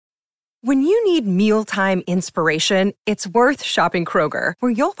When you need mealtime inspiration, it's worth shopping Kroger,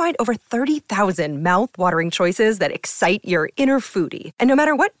 where you'll find over 30,000 mouth-watering choices that excite your inner foodie. And no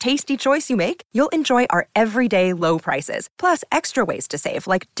matter what tasty choice you make, you'll enjoy our everyday low prices, plus extra ways to save,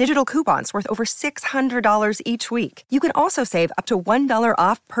 like digital coupons worth over $600 each week. You can also save up to $1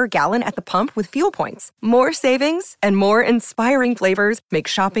 off per gallon at the pump with fuel points. More savings and more inspiring flavors make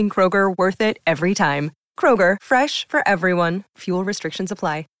shopping Kroger worth it every time. Kroger, fresh for everyone. Fuel restrictions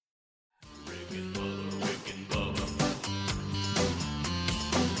apply.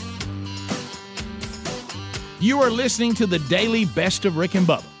 You are listening to the Daily Best of Rick and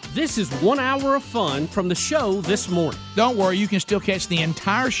Bubba. This is 1 hour of fun from the show this morning. Don't worry, you can still catch the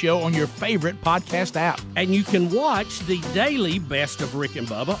entire show on your favorite podcast app. And you can watch the Daily Best of Rick and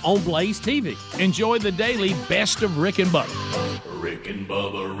Bubba on Blaze TV. Enjoy the Daily Best of Rick and Bubba. Rick and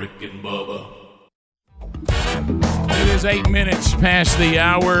Bubba, Rick and Bubba. It is 8 minutes past the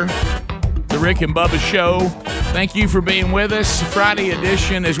hour. The Rick and Bubba Show. Thank you for being with us. Friday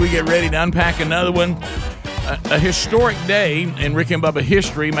edition as we get ready to unpack another one. A historic day in Rick and Bubba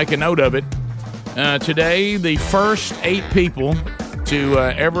history. Make a note of it. Today, the first 8 people to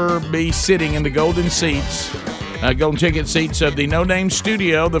ever be sitting in the golden seats, golden ticket seats of the No Name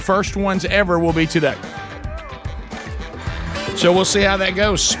Studio. The first ones ever will be today. So we'll see how that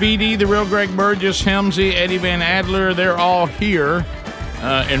goes. Speedy, the real Greg Burgess, Helmsy, Eddie Van Adler, they're all here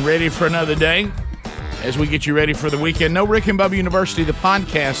and ready for another day as we get you ready for the weekend. No Rick and Bubba University, the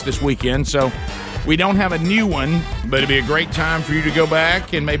podcast this weekend, so we don't have a new one, but it'd be a great time for you to go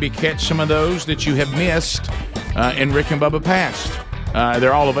back and maybe catch some of those that you have missed in Rick and Bubba Past.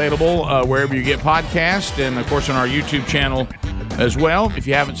 They're all available wherever you get podcasts and, of course, on our YouTube channel as well. If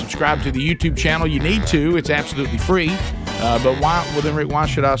you haven't subscribed to the YouTube channel, you need to. It's absolutely free. But why? Well, then, Rick, why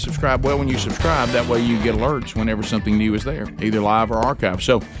should I subscribe? Well, when you subscribe, that way you get alerts whenever something new is there, either live or archived.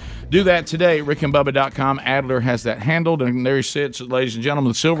 So do that today, rickandbubba.com. Adler has that handled, and there he sits, ladies and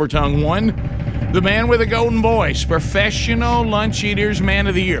gentlemen, the Silver Tongue One. The man with a golden voice, professional lunch eaters, man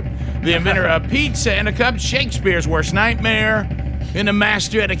of the year, the inventor of pizza and a cup, Shakespeare's worst nightmare, and the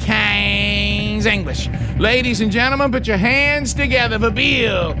master of the King's English. Ladies and gentlemen, put your hands together for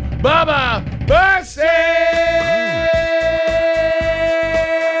Bill Bubba Bussey!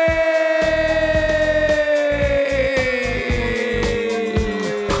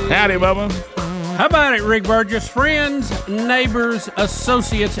 Howdy, Bubba. How about it, Rick Burgess? Friends, neighbors,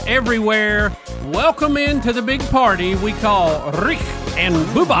 associates everywhere, welcome into the big party we call Rick and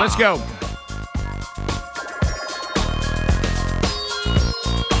Bubba. Let's go.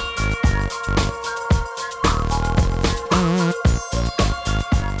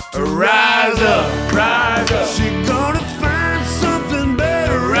 Rise up, rise up. She gonna find something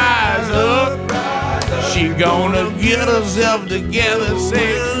better. Rise up, rise up. She gonna get herself together.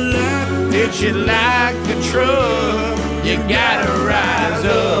 Say, if you like a truck, you gotta rise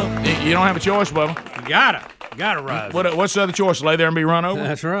up. You don't have a choice, Bubba. You gotta rise. What's the other choice? Lay there and be run over?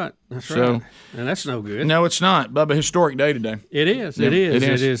 That's right. That's right. And that's no good. No, it's not. Bubba, historic day today. It is. It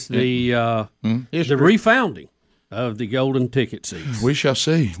is the refounding of the golden ticket seats. We shall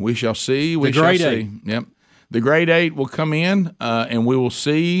see. We shall see. The grade 8. Yep. The grade 8 will come in, and we will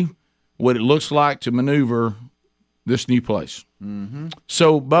see what it looks like to maneuver this new place. Mm-hmm.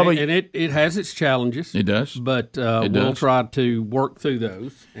 So, Bubba, and it has its challenges. It does, but we'll try to work through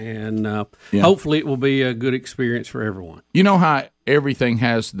those, and hopefully, it will be a good experience for everyone. You know how everything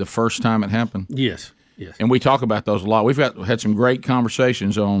has the first time it happened. Yes. And we talk about those a lot. We've had some great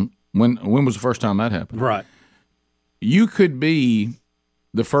conversations on when was the first time that happened. Right. You could be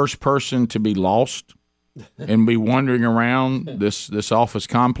the first person to be lost and be wandering around this office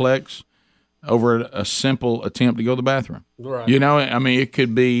complex over a simple attempt to go to the bathroom. Right. You know, I mean, it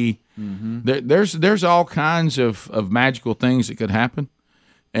could be there's all kinds of magical things that could happen,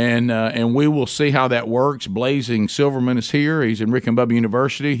 and we will see how that works. Blazing Silverman is here. He's in Rick and Bubba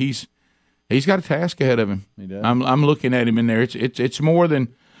University. He's got a task ahead of him. He does. I'm looking at him in there. It's more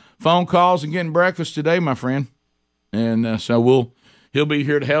than phone calls and getting breakfast today, my friend. And so he'll be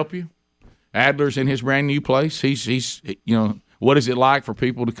here to help you. Adler's in his brand new place. He's what is it like for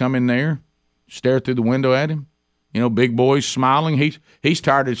people to come in there, stare through the window at him? You know, big boys smiling. He's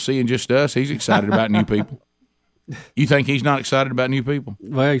tired of seeing just us. He's excited about new people. You think he's not excited about new people?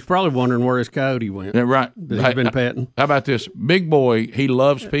 Well, he's probably wondering where his coyote went. Yeah, right. That he's been petting. How about this? Big boy, he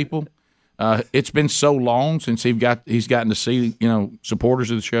loves people. It's been so long since he's gotten to see,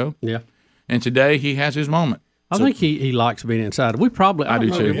 supporters of the show. Yeah. And today he has his moment. I think he likes being inside. We probably I do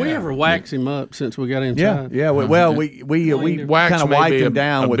don't know, too. Did we ever wax him up since we got inside? Yeah. We wax kind of may wiped be him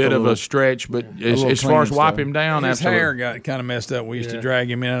down a with bit a of little, a stretch, but as far cleaning as wipe stuff. him down, His absolutely. hair got kind of messed up. We used to drag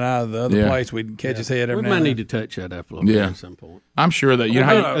him in and out of the other place. We'd catch his head every We now might and need then. to touch that up a little bit at some point. I'm sure that you know.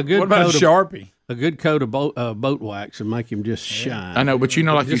 how you- What about a Sharpie? A good coat of boat wax and make him just shine. I know, but you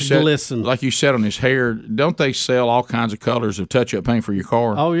know, like you Just said, glisten. like you said on his hair, don't they sell all kinds of colors of touch-up paint for your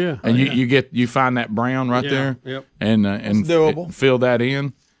car? Oh, yeah. and you find that brown right there, Yep. and doable. fill that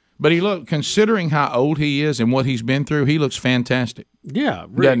in. But considering how old he is and what he's been through, he looks fantastic. Yeah,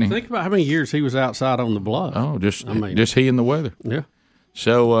 Doesn't really. he? Think about how many years he was outside on the bluff. Oh, just he and the weather. Yeah.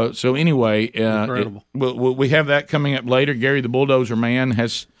 So anyway, Incredible. we have that coming up later. Gary the Bulldozer Man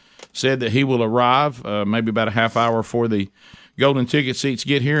has said that he will arrive maybe about a half hour before the golden ticket seats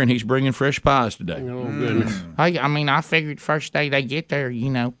get here, and he's bringing fresh pies today. Oh, goodness. I figured first day they get there,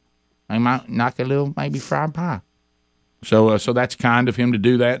 they might knock a little maybe fried pie. So that's kind of him to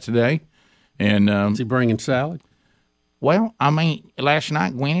do that today. And Is he bringing salad? well, last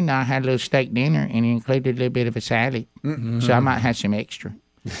night Gwen and I had a little steak dinner, and it included a little bit of a salad. So I might have some extra.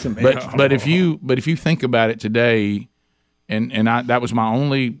 But if you think about it today, and that was my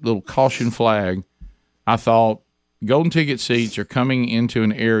only little caution flag. I thought golden ticket seats are coming into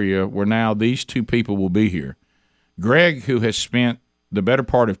an area where now these two people will be here. Greg, who has spent the better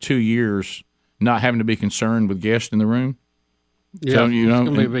part of 2 years not having to be concerned with guests in the room. Yeah, So, it's going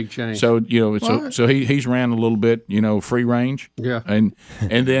to be a big change. So so he's ran a little bit, free range. Yeah. And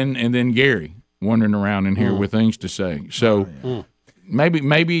then Gary wandering around in here with things to say. So maybe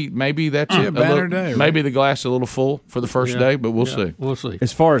that's it. banner day, right? Maybe the glass a little full for the first day, but we'll see. We'll see.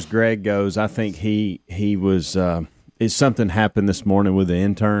 As far as Greg goes, I think he was. Something happened this morning with the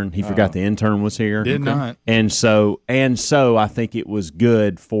intern. He forgot the intern was here. Did not. And so I think it was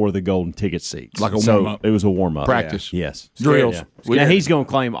good for the golden ticket seats. Like a warm-up. It was a warm up. Practice. Yes. Drills. Now he's going to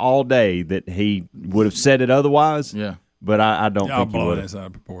claim all day that he would have said it otherwise. Yeah. But I don't Y'all think he blowing would this have. out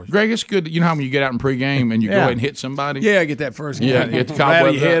of proportion. Greg, it's good. You know how when you get out in pregame and you go ahead and hit somebody? Yeah, get that first. Yeah, get the Rattle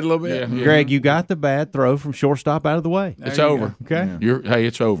cobwebs your head up. a little bit. Yeah. Greg, you got the bad throw from shortstop out of the way. It's There you over. go. Okay. Hey,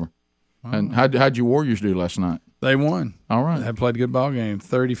 it's over. And how'd your Warriors do last night? They won. All right. They played a good ball game,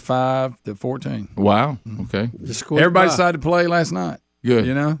 35-14. Wow. Okay. Everybody decided to play last night. Good.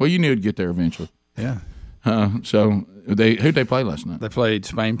 You know? Well, you knew it'd get there eventually. Yeah. So who'd they play last night? They played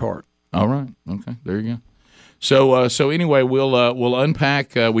Spain Park. All right. Okay. There you go. So anyway, we'll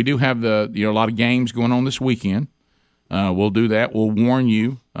unpack. We do have a lot of games going on this weekend. We'll do that. We'll warn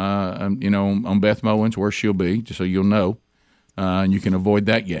you, on Beth Mowens where she'll be, just so you'll know, and you can avoid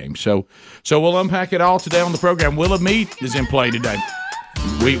that game. So we'll unpack it all today on the program. Wheel of Meat is in play today.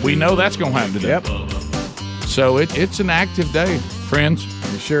 We know that's going to happen today. Yep. So it's an active day, friends.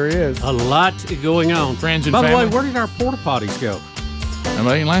 It sure is. A lot going on. Friends and By the way, family. where did our porta potties go? And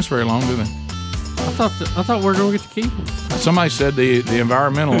they didn't last very long, do they? I thought we were going to get to keep them. Somebody said the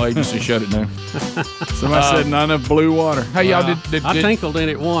environmental agency shut it down. Somebody said not enough blue water. Hey, y'all, did I tinkled in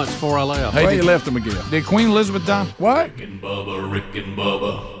it once before I left. Hey, Well, did- you left them again. Did Queen Elizabeth die? What? Rick and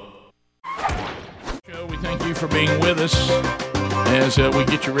Bubba. Show. We thank you for being with us as we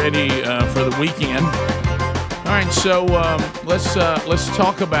get you ready for the weekend. All right, so let's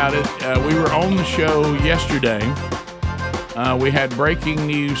talk about it. We were on the show yesterday. We had breaking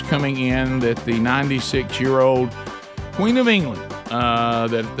news coming in that the 96-year-old Queen of England, that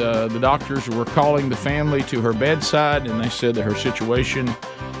the doctors were calling the family to her bedside, and they said that her situation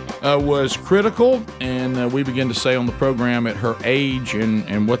was critical. And we began to say on the program at her age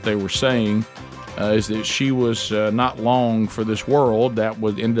and what they were saying is that she was not long for this world. That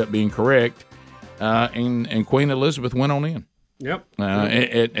ended up being correct. And Queen Elizabeth went on in. Yep.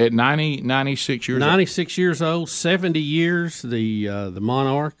 At 96 years old. 96 years old, 70 years, the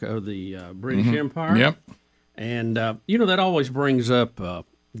monarch of the British Empire. Yep. And that always brings up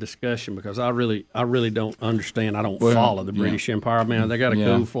discussion because I really don't understand. I don't follow the British Empire. I mean, they got a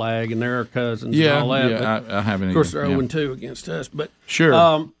cool flag and they're our cousins and all that. Yeah, I haven't. Of course, they're 0-2 against us, but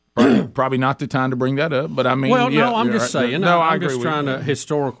sure. Probably not the time to bring that up, but I mean, well, no, I'm just saying. No, I I'm agree just with trying you. to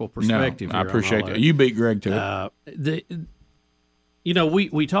historical perspective. No, I here on appreciate all that. You beat Greg to it.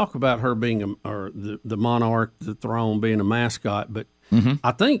 We talk about her being the monarch, the throne being a mascot, but Mm-hmm.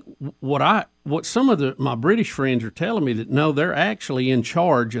 I think what some of my British friends are telling me that no, they're actually in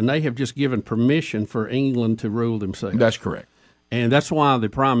charge and they have just given permission for England to rule themselves. That's correct. And that's why the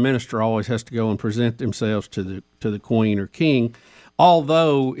prime minister always has to go and present themselves to the queen or king.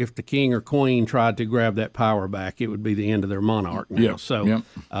 Although, if the king or queen tried to grab that power back, it would be the end of their monarch now. Yeah. So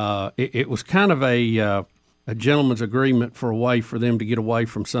yeah. it was kind of a a gentleman's agreement for a way for them to get away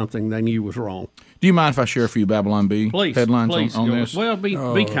from something they knew was wrong. Do you mind if I share a few Babylon Bee headlines on this? Well, be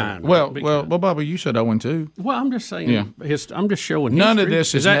kind. Well, Bubba, you said 0-2. Well, I'm just saying. Yeah. I'm just showing. None history. of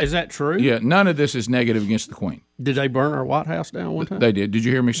this is that true? Yeah, none of this is negative against the Queen. Did they burn our White House down one time? They did. Did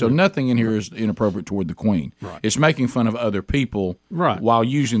you hear me? So nothing in here is inappropriate toward the Queen. Right. It's making fun of other people while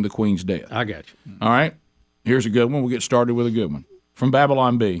using the Queen's death. I got you. All right. Here's a good one. We'll get started with a good one from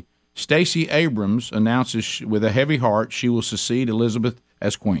Babylon Bee. Stacey Abrams announces with a heavy heart she will succeed Elizabeth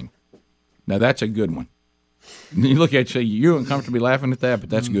as Queen. Now that's a good one. You look at you, you're uncomfortably laughing at that, but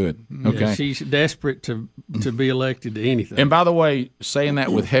that's good. Okay, yeah, she's desperate to be elected to anything. And by the way, saying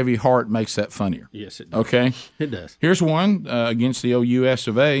that with heavy heart makes that funnier. Yes, it does. Okay, it does. Here's one against the US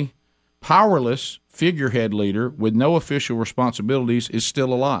of A. Powerless figurehead leader with no official responsibilities is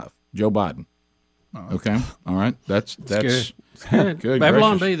still alive. Joe Biden. Okay, all right, that's good. Good.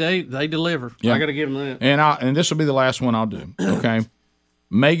 Babylon B, they deliver. Yeah. I got to give them that. And this will be the last one I'll do. Okay,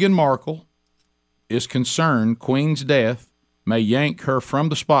 Meghan Markle is concerned Queen's death may yank her from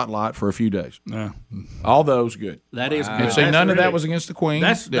the spotlight for a few days. All those good. That is good. And see, none of that was against the Queen.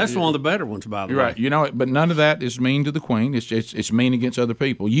 That's one of the better ones, by the way. Right. You know, but none of that is mean to the Queen. It's mean against other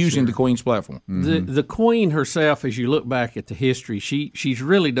people using the Queen's platform. Mm-hmm. The Queen herself, as you look back at the history, she's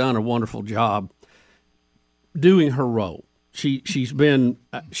really done a wonderful job doing her role. She's been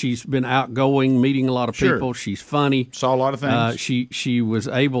outgoing, meeting a lot of people. She's funny. Saw a lot of things. She was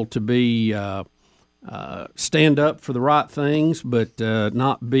able to be stand up for the right things, but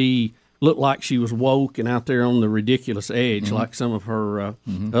not look like she was woke and out there on the ridiculous edge like some of her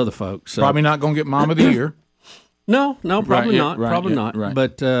other folks. So, probably not going to get Mom of the Year. No, probably not. Probably not. Right.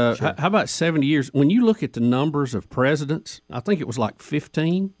 But how about 70 years? When you look at the numbers of presidents, I think it was like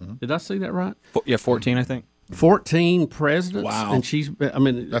 15. Did I see that right? 14, I think. 14 presidents. Wow.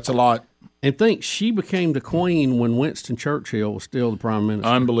 And that's a lot. And think she became the Queen when Winston Churchill was still the Prime Minister.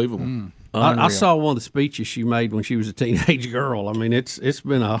 Unbelievable. I saw one of the speeches she made when she was a teenage girl. I mean, it's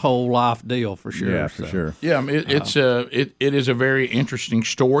been a whole life deal for sure. Yeah, for sure. Yeah, I mean, it is a very interesting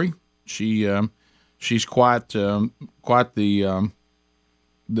story. She's quite the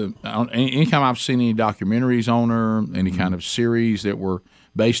anytime I've seen any documentaries on her, any kind of series that were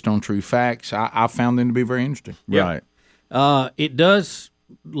based on true facts, I found them to be very interesting. Yeah. Right. It does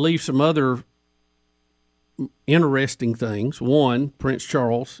leave some other interesting things. One, Prince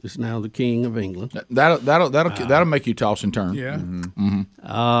Charles is now the King of England. That'll make you toss and turn.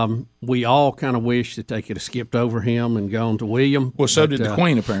 Yeah. We all kind of wish that they could have skipped over him and gone to William. Well, so did the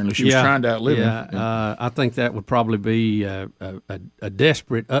Queen. Apparently, she was trying to outlive him. Yeah. I think that would probably be a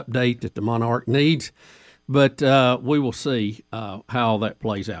desperate update that the monarch needs. But we will see how that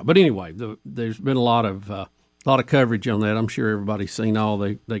plays out. But anyway, there's been a lot of coverage on that. I'm sure everybody's seen all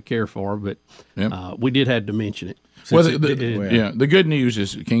they care for, but we did have to mention it. Well, the good news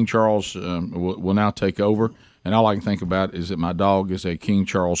is King Charles will now take over, and all I can think about is that my dog is a King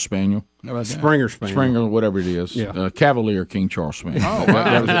Charles Spaniel. Springer, whatever it is. Yeah. Cavalier King Charles Spaniel. Oh,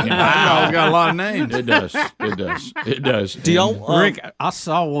 wow. Got a lot of names. It does. Do y'all, Rick, I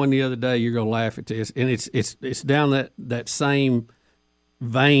saw one the other day. You're going to laugh at this, and it's down that same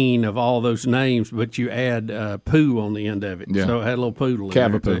vein of all those names, but you add poo on the end of it. Yeah. So it had a little poodle in there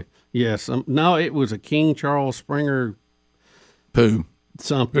Cavapoo. too. Yes. No, it was a King Charles Springer Poo.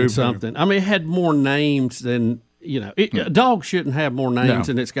 Something. I mean, it had more names than, a dog shouldn't have more names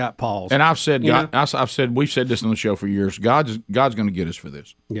than it's got paws. And I've said, we've said this on the show for years. God's going to get us for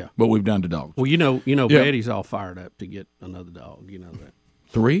this. Yeah. What we've done to dogs. Well, Betty's all fired up to get another dog. You know that.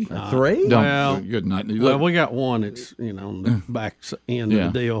 3? 3? Well, good night. Well, we got one that's on the back end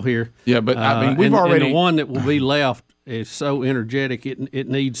of the deal here. Yeah, but I mean, we've and the one that will be left is so energetic it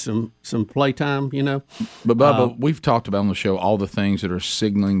needs some playtime. But Bubba, we've talked about on the show all the things that are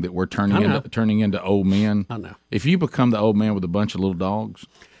signaling that we're turning into old men. I know. If you become the old man with a bunch of little dogs,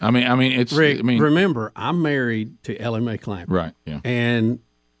 I mean, it's. Rick, remember, I'm married to Ellie Mae Clampitt. Right. Yeah. And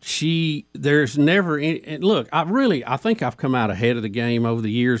there's never any. And look, I think I've come out ahead of the game over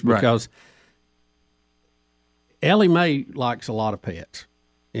the years because Ellie Mae likes a lot of pets.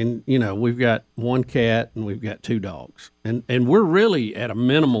 And, we've got one cat and we've got 2 dogs. And we're really at a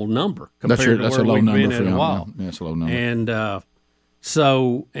minimal number compared to where we've been in a while. Yeah, that's a low number. And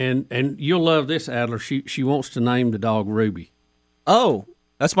so you'll love this, Adler. She wants to name the dog Ruby. Oh,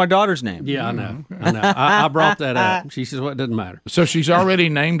 that's my daughter's name. Yeah, I know. I brought that up. She says, well, it doesn't matter. So she's already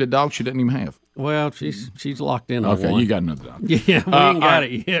named a dog she doesn't even have. Well, she's locked in on Okay, one. you got another dog. Yeah, we ain't got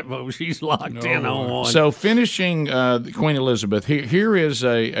it yet, but she's locked in on one. So finishing Queen Elizabeth, here is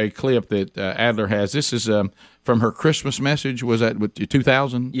a clip that Adler has. This is from her Christmas message. Was that with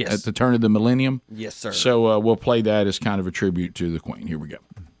 2000? Yes. At the turn of the millennium? Yes, sir. So we'll play that as kind of a tribute to the Queen. Here we go.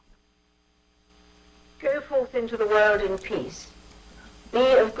 Go forth into the world in peace.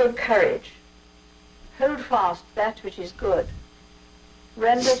 Be of good courage. Hold fast that which is good.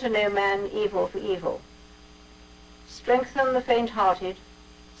 Render to no man evil for evil. Strengthen the faint-hearted.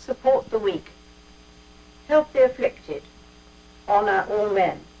 Support the weak. Help the afflicted. Honor all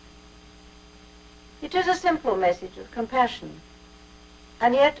men. It is a simple message of compassion,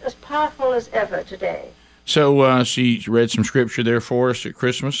 and yet as powerful as ever today. So she read some scripture there for us at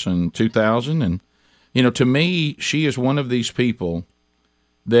Christmas in 2000, and to me, she is one of these people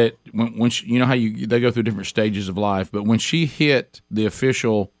that when she, how they go through different stages of life, but when she hit the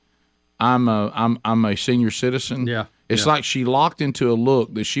official, I'm a senior citizen. Yeah, it's like she locked into a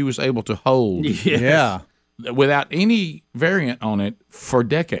look that she was able to hold. Yes. Yeah. Without any variant on it for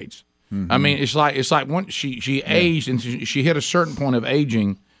decades. I mean, it's like once she aged and she hit a certain point of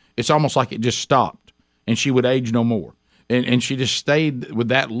aging, it's almost like it just stopped, and she would age no more, and she just stayed with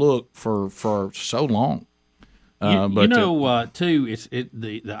that look for so long. Too, it's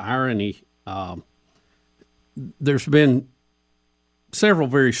the irony. There's been several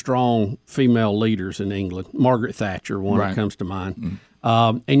very strong female leaders in England. Margaret Thatcher, one that comes to mind.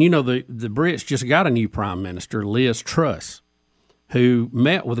 And the Brits just got a new prime minister, Liz Truss, who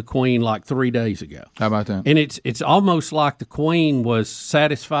met with the Queen like 3 days ago. How about that? And it's almost like the Queen was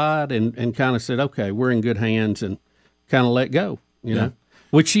satisfied and kind of said, "Okay, we're in good hands," and kind of let go. You know,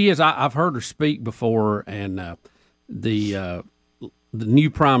 which she is. I've heard her speak before, and the new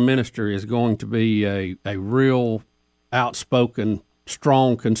prime minister is going to be a real outspoken,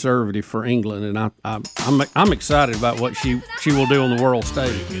 strong conservative for England, and I'm excited about what she will do on the world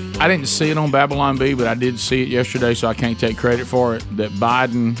stage. I didn't see it on Babylon Bee, but I did see it yesterday, so I can't take credit for it. That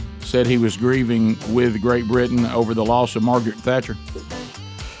Biden said he was grieving with Great Britain over the loss of Margaret Thatcher,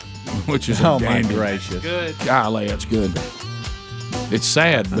 which is my gracious. Good. Golly, that's good. It's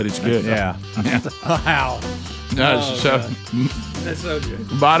sad, but it's good. Yeah. Wow. No, so That's so good.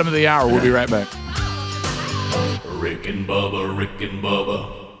 bottom of the hour. We'll be right back. Rick and Bubba, Rick and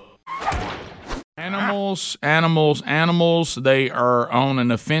Bubba. Animals. They are on an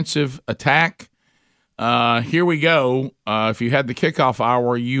offensive attack. Here we go. If you had the kickoff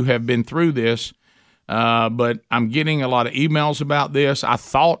hour, you have been through this. But I'm getting a lot of emails about this. I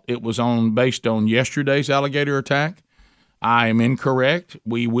thought it was based on yesterday's alligator attack. I am incorrect.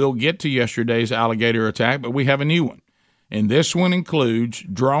 We will get to yesterday's alligator attack, but we have a new one. And this one includes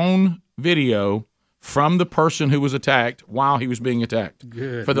drone video from the person who was attacked while he was being attacked.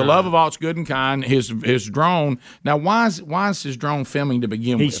 Good. For the love of all that's good and kind, his drone. Now, why is his drone filming to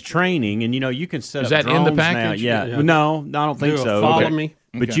begin with? He's training, and you can set Is up that in the drones now. package? Yeah. No, I don't think Do a so. follow Okay. me.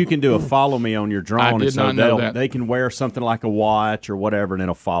 But you can do a follow me on your drone. I did and so not know that. They can wear something like a watch or whatever, and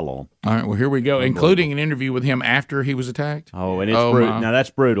it'll follow them. All right, well, here we go, including an interview with him after he was attacked. Oh, and it's brutal. my. Now, that's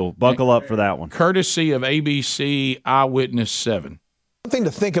brutal. Buckle up for that one. Courtesy of ABC Eyewitness 7. Something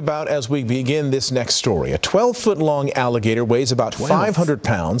to think about as we begin this next story. A 12-foot-long alligator weighs about 500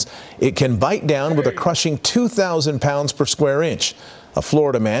 pounds. It can bite down with a crushing 2,000 pounds per square inch. A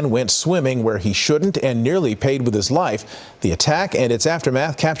Florida man went swimming where he shouldn't and nearly paid with his life. The attack and its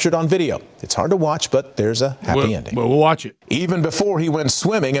aftermath captured on video. It's hard to watch, but there's a happy ending. Well, we'll watch it. Even before he went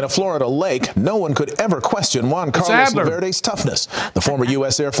swimming in a Florida lake, no one could ever question Juan Carlos Adler. Laverde's toughness. The former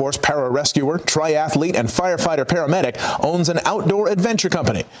U.S. Air Force pararescuer, triathlete, and firefighter paramedic owns an outdoor adventure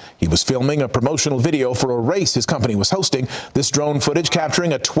company. He was filming a promotional video for a race his company was hosting. This drone footage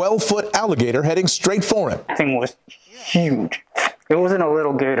capturing a 12-foot alligator heading straight for him. That thing was huge. It wasn't a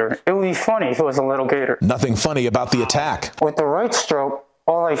little gator. It would be funny if it was a little gator. Nothing funny about the attack. With the right stroke,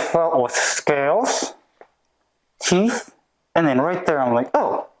 all I felt was scales, teeth, and then right there I'm like,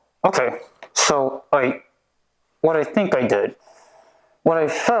 oh, okay. So what I think I did, what I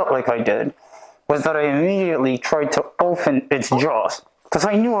felt like I did, was that I immediately tried to open its jaws, because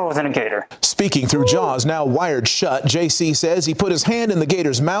I knew I wasn't a gator. Speaking through jaws now wired shut, JC says he put his hand in the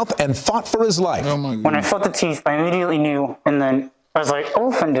gator's mouth and fought for his life. Oh my God. When I felt the teeth, I immediately knew, and then as I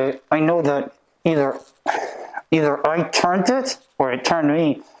opened it, I know that either I turned it or it turned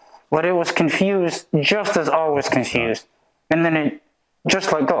me, but it was confused just as I was confused. And then it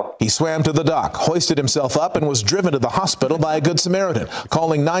just let go. He swam to the dock, hoisted himself up, and was driven to the hospital by a Good Samaritan,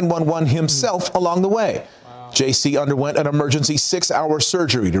 calling 911 himself along the way. JC underwent an emergency 6-hour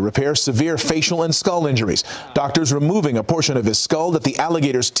surgery to repair severe facial and skull injuries. Doctors removing a portion of his skull that the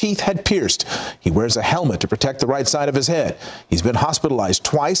alligator's teeth had pierced. He wears a helmet to protect the right side of his head. He's been hospitalized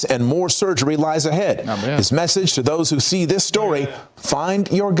twice and more surgery lies ahead. His message to those who see this story, find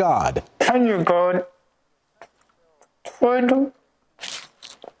your God. Find your God. Find him.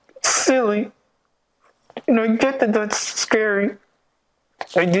 Silly. And I get that that's scary.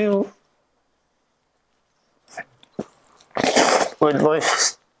 I do. But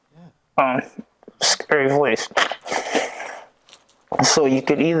life's scary place. So you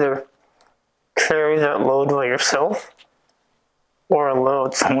could either carry that load by yourself or allow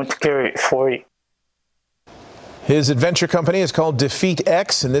someone to carry it for you. His adventure company is called Defeat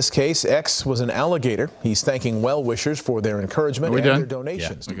X. In this case, X was an alligator. He's thanking well-wishers for their encouragement and their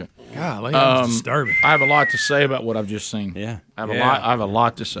donations. Yeah. Okay. Golly, that's disturbing. I have a lot to say about what I've just seen. Yeah. I have a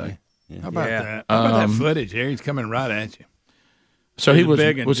lot to say. How about that? How about that footage here? He's coming right at you. So he was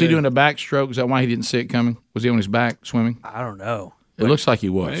he doing a backstroke? Is that why he didn't see it coming? Was he on his back swimming? I don't know. It looks like he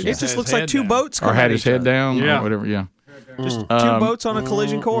was. It just looks like two boats or coming had at his each head other. down or whatever, yeah. Just two boats on a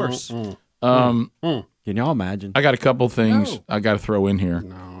collision course. Can y'all imagine? I got a couple things I got to throw in here.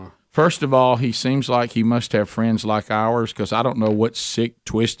 First of all, he seems like he must have friends like ours, because I don't know what sick,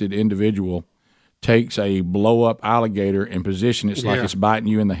 twisted individual takes a blow-up alligator and position it like it's biting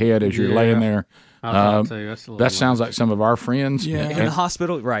you in the head as you're laying there. That sounds like some of our friends. In the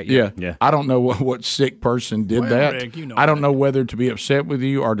hospital, right? Yeah. I don't know what sick person did that. Rick, you know I don't know whether to be upset with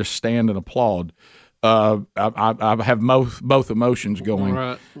you or to stand and applaud. I have both emotions going,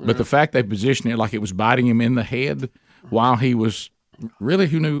 but the fact they positioned it like it was biting him in the head while he was really,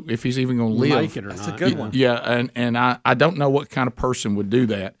 who knew if he's even going to live? Make it or That's not. a good one. Yeah, and I don't know what kind of person would do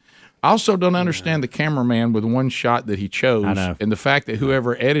that. I also don't understand the cameraman with one shot that he chose, I know. and the fact that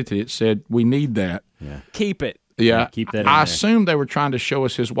whoever edited it said we need that. Keep it. Yeah, keep that in I there. assume they were trying to show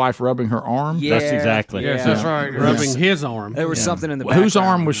us his wife rubbing her arm. Yeah. That's exactly. Yeah. That's right. Rubbing his arm. There was something in the background. Whose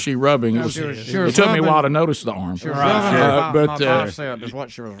arm was she rubbing? It took me a while to notice the arm. But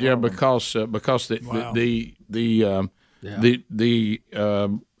because the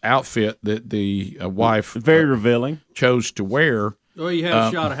outfit that the wife Very revealing. chose to wear. Well, you had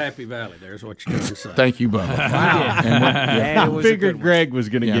a shot of Happy Valley there, is what you're trying to say. Thank you, Bubba. I figured Greg was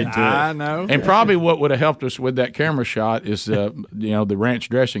going to get to it. I know. And probably what would have helped us with that camera shot is, the ranch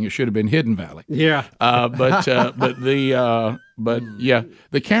dressing. It should have been Hidden Valley. Yeah. But the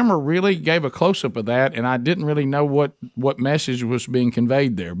camera really gave a close up of that, and I didn't really know what message was being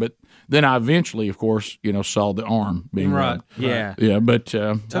conveyed there. But then I eventually, of course, saw the arm being rubbed. Yeah. Yeah, but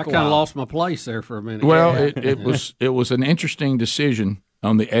I kind of lost my place there for a minute. well, it was an interesting decision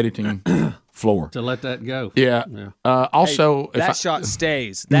on the editing floor to let that go. Yeah. Also, Hey, that shot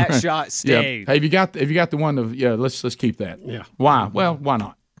stays. That shot stays. Hey, have you got the one of let's keep that. Yeah. Why? Well, why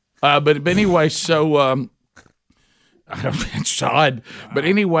not? But anyway, so it's odd. But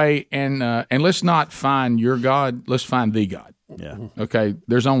anyway, and let's not find your God. Let's find the God. Yeah. Okay.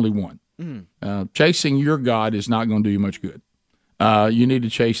 There's only one. Chasing your God is not going to do you much good. You need to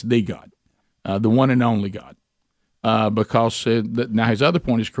chase the God, the one and only God. Because now his other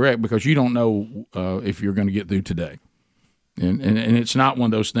point is correct, because you don't know if you're going to get through today. And it's not one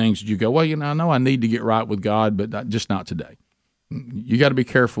of those things that you go, well, I know I need to get right with God, but just not today. You got to be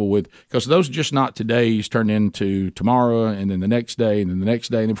careful because those just not todays turn into tomorrow, and then the next day, and then the next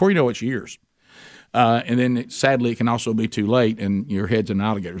day, and before you know it's years. And then sadly, it can also be too late, and your head's in an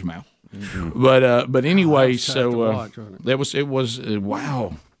alligator's mouth. Mm-hmm. But anyway, it was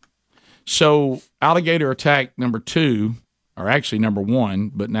wow. So alligator attack number 2, or actually number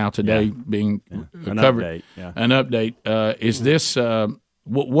 1, but now today being An covered. update. Yeah. An update. Is this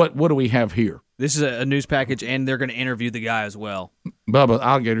what do we have here? This is a news package, and they're going to interview the guy as well. Bubba,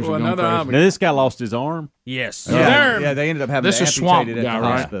 alligators are going crazy. Now, this guy lost his arm. Yes. Yeah, they ended up having This to is swamp amputate it guy, at the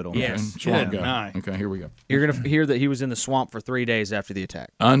right? hospital. Yes. Swamp guy. Nice. Okay, here we go. You're going to hear that he was in the swamp for 3 days after the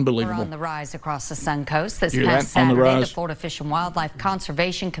attack. We're Unbelievable. on the rise across the Sun Coast. This Hear past that? On the Saturday, the rise. Florida Fish and Wildlife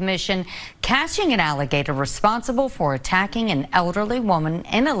Conservation Commission catching an alligator responsible for attacking an elderly woman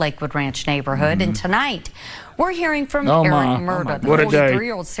in a Lakewood Ranch neighborhood. And tonight, we're hearing from Oh, my. Eric Murda, the What a day.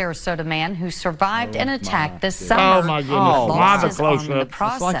 43-year-old Sarasota man who survived an attack this summer. Oh, my goodness. Why Lost the his arm in the close-up? It's like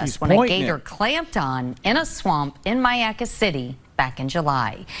process he's when a pointing gator it. clamped on in a swamp in Mayaca City back in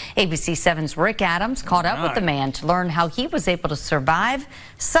July. ABC 7's Rick Adams caught up with the man to learn how he was able to survive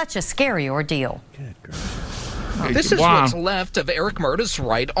such a scary ordeal. This is Wow. what's left of Eric Murda's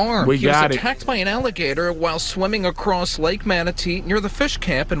right arm. We he was got it. attacked by an alligator while swimming across Lake Manatee near the fish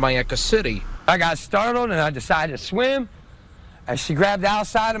camp in Mayaca City. I got startled and I decided to swim. And she grabbed the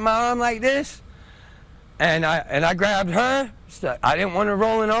outside of my arm like this. And I grabbed her. So I didn't want her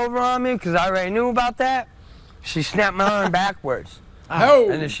rolling over on me because I already knew about that. She snapped my arm backwards. Oh.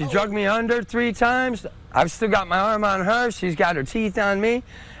 And then she drugged me under 3 times. I've still got my arm on her. She's got her teeth on me.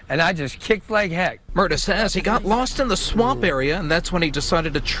 And I just kicked like heck. Murda says he got lost in the swamp area, and that's when he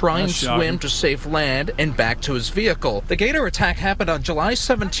decided to try and swim to safe land and back to his vehicle. The gator attack happened on July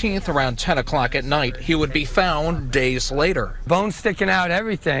 17th around 10 o'clock at night. He would be found days later. Bones sticking out,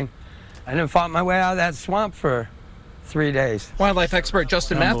 everything. And then fought my way out of that swamp for 3 days. Wildlife expert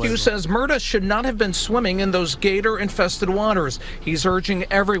Justin Matthews says Murda should not have been swimming in those gator-infested waters. He's urging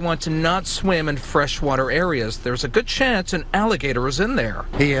everyone to not swim in freshwater areas. There's a good chance an alligator is in there.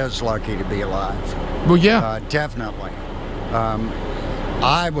 He is lucky to be alive. Well, yeah. Definitely.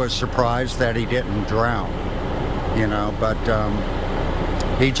 I was surprised that he didn't drown, but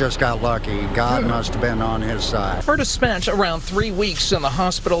he just got lucky. God must have been on his side. Murda spent around 3 weeks in the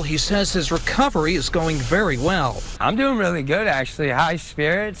hospital. He says his recovery is going very well. I'm doing really good, actually. High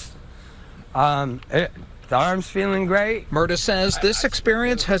spirits. The arm's feeling great. Murda says this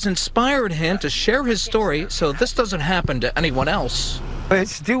experience has inspired him to share his story so this doesn't happen to anyone else.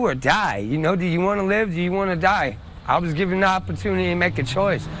 It's do or die. Do you want to live? Do you want to die? I was given the opportunity to make a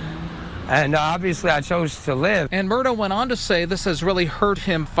choice. And obviously I chose to live. And Murda went on to say this has really hurt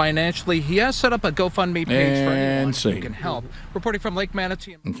him financially. He has set up a GoFundMe page for anyone who can help. Reporting from Lake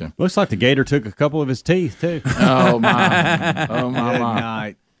Manatee. Okay. Looks like the gator took a couple of his teeth, too. Oh, my. Oh, my, Good my.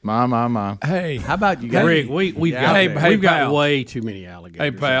 night. My. Hey, how about you guys? Rick, we've got way too many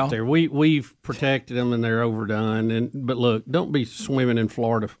alligators Hey, pal. out there. We've protected them and they're overdone. But look, don't be swimming in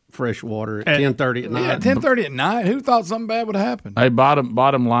Florida fresh water at 10:30 at night. Yeah, 10:30 at night. Who thought something bad would happen? Hey, bottom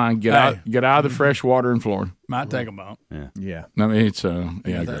line, get out of the fresh water in Florida. Might take a bump. Yeah. I mean, it's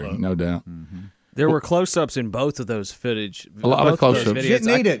great, no doubt. There were close-ups in both of those footage. A lot of close-ups. Videos. Didn't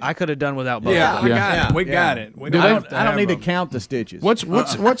need it. I could have done without both. Yeah, of them. I got it. We got it. I don't need to count the stitches.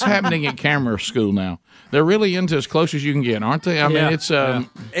 What's happening at camera school now? They're really into as close as you can get, aren't they? I mean, it's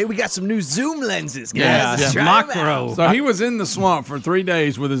Hey, we got some new zoom lenses, guys. Yeah, Let's try 'em out. macro. So he was in the swamp for 3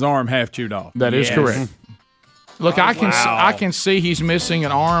 days with his arm half chewed off. that is correct. Look, I can see he's missing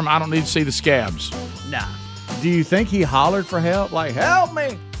an arm. I don't need to see the scabs. Nah. Do you think he hollered for help? Like, help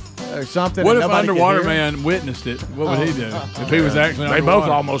me! Or something? What and if nobody could Underwater hear him? Man witnessed it? What would he do if he was actually They underwater? both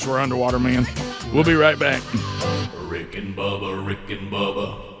almost were underwater, man. We'll be right back. Rick and Bubba, Rick and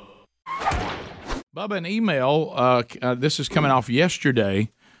Bubba. Bubba, an email. This is coming off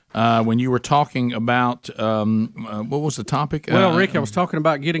yesterday when you were talking about what was the topic? Well, Rick, I was talking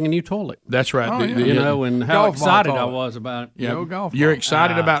about getting a new toilet. That's right. And how Golf ball excited I toilet. was about it. Yeah. No golf You're ball.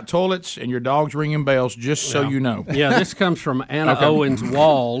 excited about toilets and your dog's ringing bells, just so you know. Yeah, this comes from Anna Owens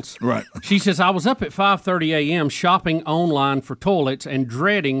Walls. Right. She says, I was up at 5:30 a.m. shopping online for toilets and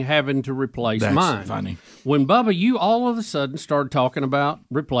dreading having to replace That's mine. funny. When, Bubba, you all of a sudden started talking about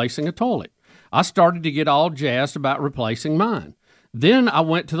replacing a toilet. I started to get all jazzed about replacing mine. Then I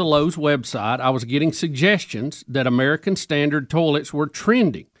went to the Lowe's website. I was getting suggestions that American Standard toilets were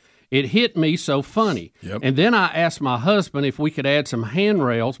trending. It hit me so funny. Yep. And then I asked my husband if we could add some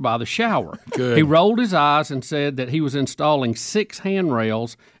handrails by the shower. Good. He rolled his eyes and said that he was installing 6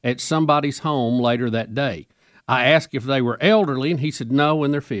 handrails at somebody's home later that day. I asked if they were elderly, and he said no,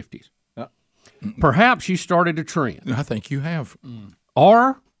 in their 50s. Perhaps you started a trend. I think you have.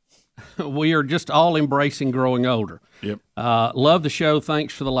 Or we are just all embracing growing older. Yep. Love the show.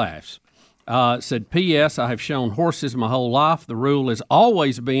 Thanks for the laughs. Said, P.S. I have shown horses my whole life. The rule has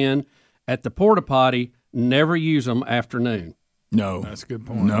always been at the porta potty, never use them after noon. No. That's a good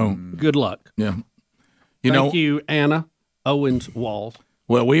point. No. Good luck. Yeah. Thank you, Anna Owens Walls.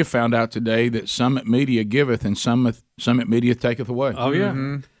 Well, we have found out today that Summit Media giveth and Summit Media taketh away. Oh,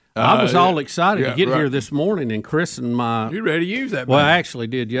 yeah. I was all excited to get here this morning and christen my. You ready to use that? Well, man? I actually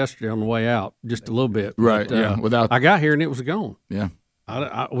did yesterday on the way out, just a little bit. Right, But, yeah, without- I got here and it was gone. Yeah.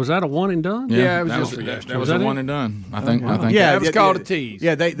 Was that a one and done? Yeah, it was that just was, a- that was that a it? one and done. I think. Yeah, that was called a tease.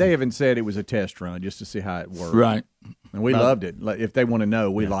 Yeah, they haven't said it was a test run just to see how it worked. Right. And we loved it. Like, if they want to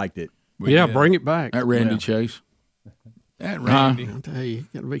know, we liked it. Yeah, bring it back. At Randy Chase. That Randy. I tell you, you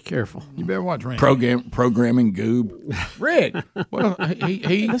got to be careful. You better watch Randy. Programming goob. Rick, Well,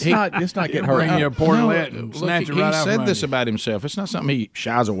 let's not get hurt. Bring you a portalet and Look, snatch it he right out said from this under about himself. It's not something he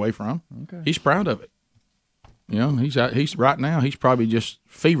shies away from. Okay. He's proud of it. You know, he's right now. He's probably just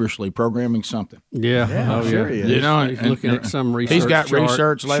feverishly programming something. Yeah, I'm sure he is. You know, he's looking at some research. He's got chart,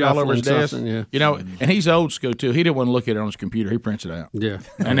 research laid all over his shuffling desk. something, Yeah. You know, and he's old school too. He didn't want to look at it on his computer. He prints it out. Yeah.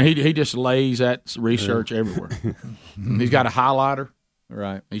 And he just lays that research everywhere. He's got a highlighter.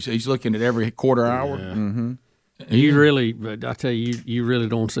 Right. He's looking at every quarter hour. Mm-hmm. You really, but I tell you, you really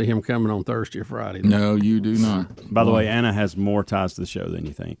don't see him coming on Thursday or Friday. No, you do not. By the way, Anna has more ties to the show than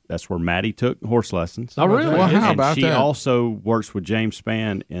you think. That's where Maddie took horse lessons. Oh, really? Well, how and about she that? also works with James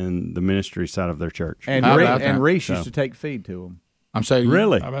Spann in the ministry side of their church. And Reese used to take feed to him. I'm saying,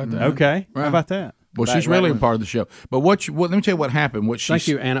 really? How about that? Okay. Right. How about that? Well, she's really a part of the show. But let me tell you what happened. Thank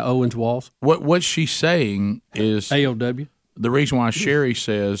you, Anna Owens Walls. What she's saying is AOW. The reason why Sherry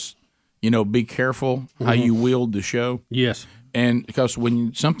says, be careful how you wield the show. Yes. And because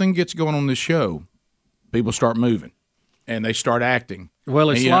when something gets going on this show, people start moving and they start acting.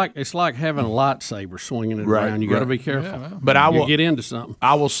 Well, it's like having a lightsaber swinging it around. You got to be careful. Yeah, but I will get into something.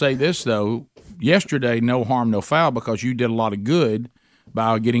 I will say this though: yesterday, no harm, no foul, because you did a lot of good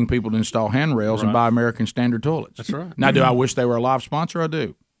by getting people to install handrails and buy American Standard toilets. That's right. Now, do I wish they were a live sponsor? I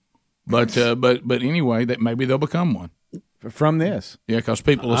do. But anyway, that maybe they'll become one from this. Yeah, because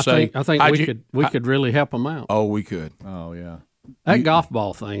people will say, I think we could really help them out. Oh, we could. Oh, yeah. That golf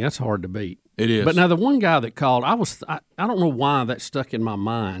ball thing, that's hard to beat. It is. But now the one guy that called, I don't know why that stuck in my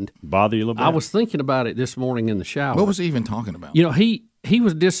mind. Bother you a little bit? I was thinking about it this morning in the shower. What was he even talking about? He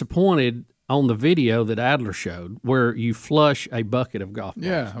was disappointed on the video that Adler showed where you flush a bucket of golf balls.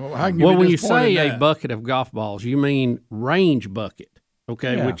 Yeah. Well, when you say a bucket of golf balls, you mean range bucket,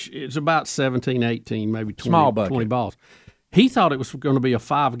 okay, Yeah. which is about 17, 18, maybe 20, Small bucket. 20 balls. He thought it was going to be a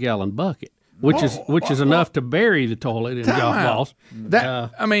 5-gallon bucket, which is enough to bury the toilet in golf balls.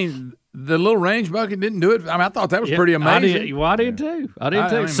 The little range bucket didn't do it. I thought that was pretty amazing. I did too.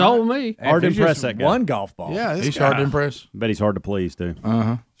 It sold me. Hard to impress that guy. One golf ball. Yeah, he's hard to impress. Bet he's hard to please too.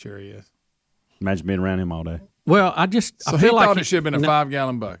 Sure he is. Imagine being around him all day. Well, I So feel he like thought it should have been a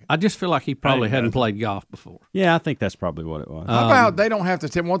 5-gallon bucket. I just feel like he probably hadn't played golf before. Yeah, I think that's probably what it was. How about they don't have to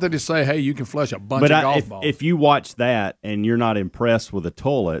tell? Won't they just say, "Hey, you can flush a bunch of golf balls"? If you watch that and you're not impressed with the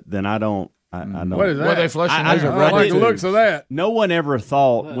toilet, then I don't. I know. What is that? What are they flushing? I like the looks of that. No one ever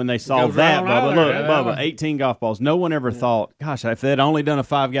thought when they saw goes that, right on Bubba. out Look, there. Bubba, 18 golf balls. No one ever thought, gosh, if they'd only done a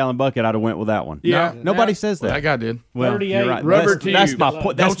 5-gallon bucket, I'd have went with that one. Yeah. Nobody says that. That guy did. Well, 38 you're right. rubber That's my tubes.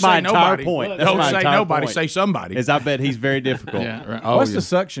 point. That's Don't my say entire nobody. point. That's Don't my say entire nobody. point. Say somebody. Is I bet he's very difficult. Yeah. Right. Oh, What's yeah. the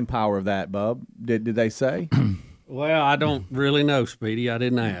suction power of that, Bub? Did they say? Well, I don't really know, Speedy. I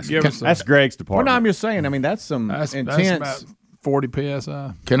didn't ask. That's Greg's Well, department. no, I'm just saying. I mean, that's some That's intense. about 40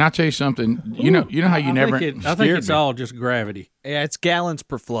 psi. Can I tell you something? You know how you never. I think it's all just gravity. Yeah, it's gallons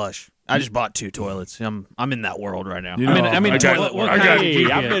per flush. I just bought 2 toilets. I'm in that world right now. You know, I'm in I got- toilet world. I got-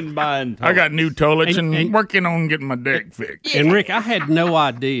 I've been buying. I got new toilets and, And- working on getting my deck fixed. And Rick, I had no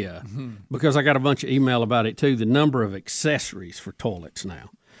idea because I got a bunch of email about it too. The number of accessories for toilets now.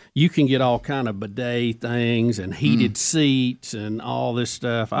 You can get all kind of bidet things and heated seats and all this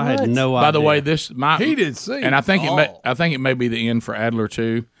stuff. I had no idea. By the way, He did see. and I think it may be the end for Adler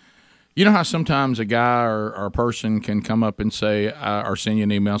too. You know how sometimes a guy or a person can come up and say, or send you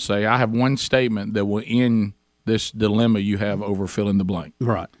an email, say, I have one statement that will end this dilemma you have over fill in the blank.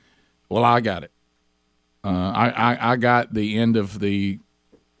 Right. Well, I got it. I got the end of the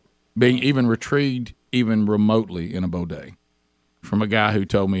being even retrieved even remotely in a bidet from a guy who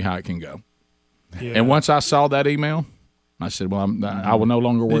told me how it can go. Yeah. And once I saw that email, I said, well, I will no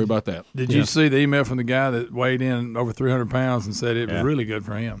longer worry about that. Did you see the email from the guy that weighed in over 300 pounds and said it was really good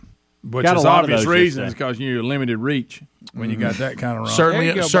for him? Which Got a is lot of obvious those reasons because you're limited reach when you got that kind of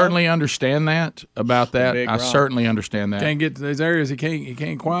wrong. Certainly understand that about that. I certainly understand that. Can't get to those areas he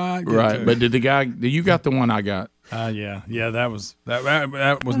can't quite get right. to. But did you got the one I got? Yeah, that was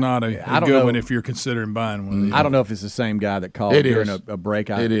not a I don't good know. one if you're considering buying one of these. I don't know if it's the same guy that called It during is. a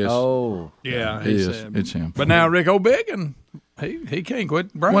breakout. It is. Oh, Yeah, It he is. said. It's him. But now Rick O'Biggin, he can't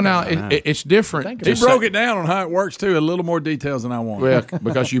quit bragging. Well, now it's different. He broke it down on how it works too. A little more details than I want. Well,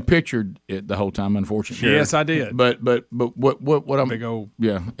 because you pictured it the whole time, unfortunately. Yes, I did. But what I'm Big old.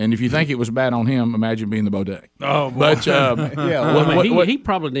 yeah. And if you think it was bad on him, imagine being the bidet. Oh, boy. But yeah, he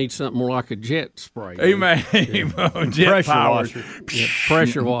probably needs something more like a jet spray. he may jet Pressure power. washer. Yeah,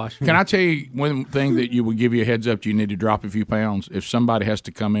 pressure wash. Can I tell you one thing that you would give you a heads up? You need to drop a few pounds if somebody has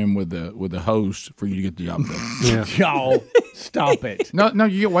to come in with a hose for you to get the job done. Yeah. y'all, stop it. No,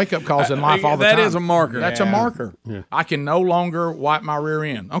 you get wake up calls in life all the time. That is a marker. That's a marker. Yeah. I can no longer wipe my rear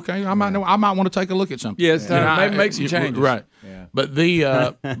end. Okay, I might want to take a look at something. Yeah, it's time. And Maybe make some changes. Right. Yeah. But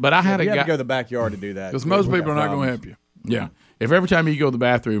but I had You a have guy. to go to the backyard to do that Because most We people are got not going to problems. help you. Yeah. If every time you go to the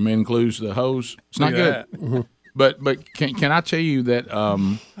bathroom it includes the hose, it's not Look good. at But can I tell you that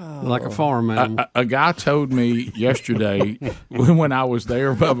like a farm animal. A guy told me yesterday when I was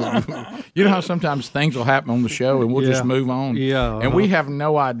there, Bubba, you know how sometimes things will happen on the show and we'll just move on? Yeah. And we have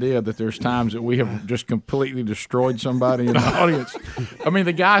no idea that there's times that we have just completely destroyed somebody in the audience. I mean,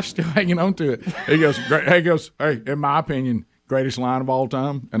 the guy's still hanging on to it. He goes, hey, in my opinion, greatest line of all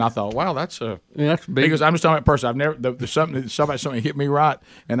time. And I thought, wow, that's that's big. He goes, I'm just talking about person. I've never something hit me right,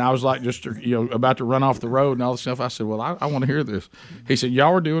 and I was like just about to run off the road and all this stuff. I said, well, I want to hear this. He said,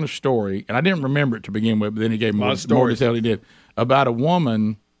 y'all were doing a story, and I didn't remember it to begin with, but then he gave me more detail. He did about a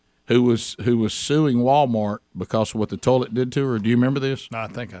woman who was suing Walmart because of what the toilet did to her. Do you remember this? No, I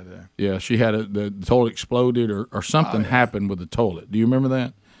think I do. Yeah, she had the toilet exploded or something happened with the toilet. Do you remember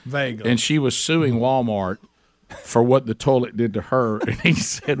that? Vaguely. And she was suing Walmart for what the toilet did to her. And he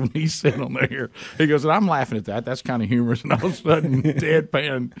said, when he said on there, he goes, and I'm laughing at that. That's kind of humorous. And all of a sudden,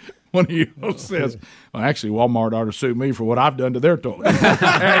 deadpan, one of you says, well, actually, Walmart ought to sue me for what I've done to their toilet.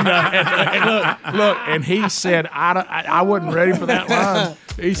 and look, and he said, I wasn't ready for that line.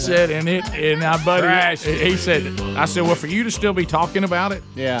 He said, he said, I said, well, for you to still be talking about it?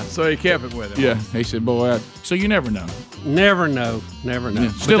 Yeah. So he kept it with him. Yeah. He said, boy, so you never know. Never know.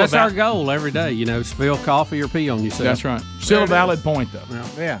 Yeah. Still, that's our goal every day, spill coffee or pee on yourself. That's right. Still a valid point, though.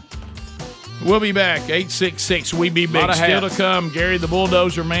 Yeah. We'll be back. 866 We Be Big. Still to come, Gary the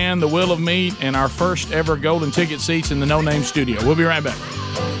Bulldozer Man, the Will of Meat, and our first ever golden ticket seats in the No Name Studio. We'll be right back.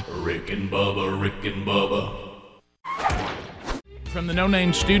 Rick and Bubba, Rick and Bubba. From the No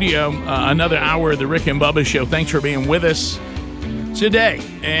Name Studio, another hour of the Rick and Bubba Show. Thanks for being with us today.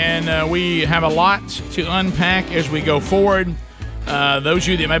 And we have a lot to unpack as we go forward. Those of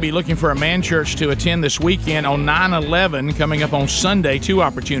you that may be looking for a man church to attend this weekend on 9/11, coming up on Sunday, 2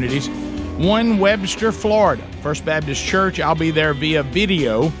 opportunities. One, Webster, Florida, First Baptist Church. I'll be there via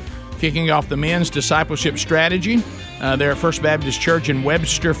video, kicking off the men's discipleship strategy. There at First Baptist Church in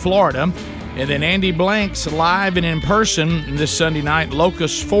Webster, Florida. And then Andy Blanks live and in person this Sunday night,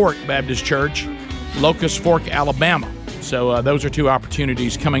 Locust Fork Baptist Church, Locust Fork, Alabama. So those are 2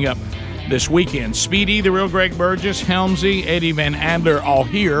 opportunities coming up this weekend. Speedy, the real Greg Burgess, Helmsy, Eddie Van Adler, all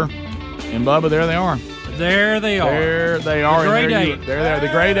here. And Bubba, there they are. There they are. There they are. The grade 8. They're there. The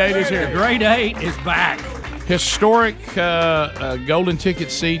grade 8 is here. The grade 8 is back. Historic golden ticket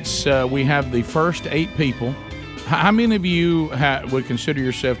seats. We have the first 8 people. How many of you would consider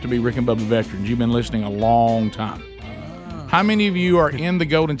yourself to be Rick and Bubba veterans? You've been listening a long time. How many of you are in the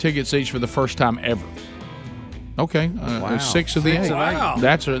golden ticket seats for the first time ever? Okay, wow. 6 of the 8. Wow.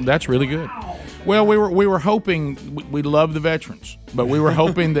 That's really good. Well, we were hoping, we love the veterans, but we were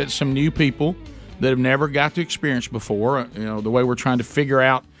hoping that some new people that have never got to experience before, the way we're trying to figure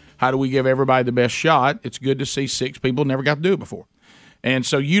out how do we give everybody the best shot, it's good to see 6 people never got to do it before. And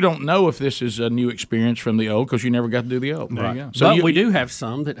so you don't know if this is a new experience from the old because you never got to do the old. Right. There you go. So we do have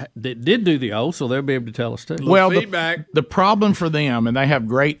some that did do the old, so they'll be able to tell us too. Well, the problem for them, and they have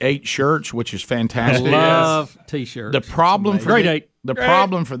great 8 shirts, which is fantastic. Love T-shirts. The problem for grade 8. The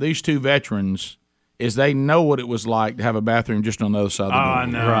problem for these 2 veterans is they know what it was like to have a bathroom just on the other side of the door. I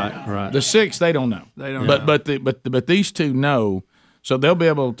know. Right. The 6, they don't know. They don't know. But these 2 know. So they'll be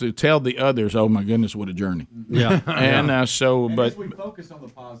able to tell the others, "Oh my goodness, what a journey!" Yeah, and as we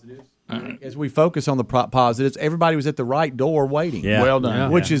focus on the positives, everybody was at the right door waiting. Yeah. Well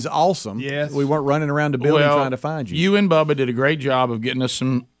done, which is awesome. Yes, we weren't running around the building trying to find you. You and Bubba did a great job of getting us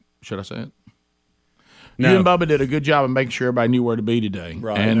some. Should I say it? No. You and Bubba did a good job of making sure everybody knew where to be today.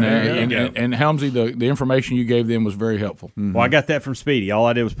 Right. And Helmsy, the information you gave them was very helpful. Mm-hmm. Well, I got that from Speedy. All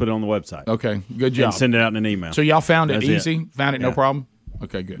I did was put it on the website. Okay, good job. And send it out in an email. So y'all found it That's easy? Found it no problem?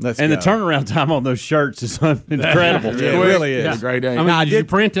 Okay, good. The turnaround time on those shirts is incredible. It really is. Yeah. A great day. I mean, did you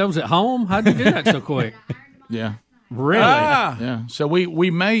print those at home? How did you do that so quick? Yeah. Really? Yeah. So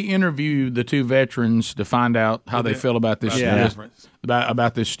we may interview the 2 veterans to find out how they feel about this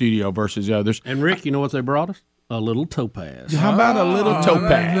about this studio versus the others. And Rick, you know what they brought us? A little topaz. How about a little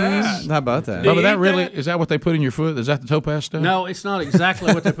topaz? How about that? Bubba, that really is that what they put in your foot? Is that the topaz stuff? No, it's not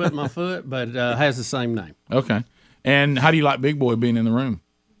exactly what they put in my foot, but it has the same name. Okay. And how do you like Big Boy being in the room?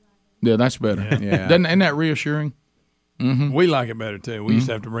 Yeah, that's better. Yeah. Isn't that reassuring? Mm-hmm. We like it better, too. We used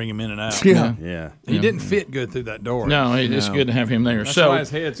to have to bring him in and out. Yeah. He didn't fit good through that door. No, it's good to have him there. That's so why his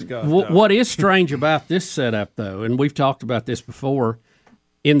head's scuffed up. What is strange about this setup, though, and we've talked about this before,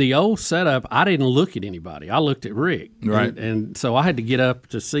 in the old setup, I didn't look at anybody. I looked at Rick. Right. And so I had to get up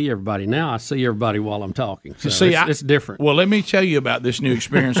to see everybody. Now I see everybody while I'm talking. So it's different. Well, let me tell you about this new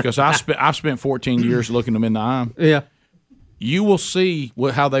experience because I've spent 14 years looking them in the eye. Yeah. you will see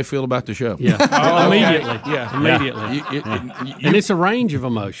how they feel about the show. Yeah. Immediately. Yeah. Immediately. And it's a range of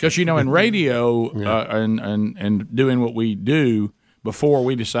emotions. Because, in radio and doing what we do before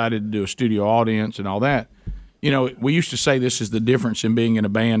we decided to do a studio audience and all that, we used to say this is the difference in being in a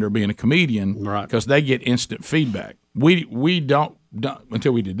band or being a comedian, right? Because they get instant feedback. We don't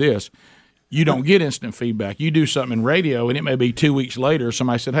until we did this. You don't get instant feedback. You do something in radio, and it may be 2 weeks later.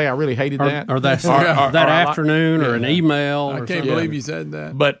 Somebody said, "Hey, I really hated that," or that afternoon, or an email. I can't believe you said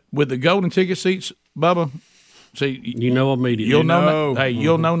that. But with the golden ticket seats, Bubba, see, immediately. You'll know. Hey,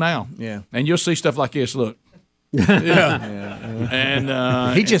 you'll know now. Yeah, and you'll see stuff like this. Look. And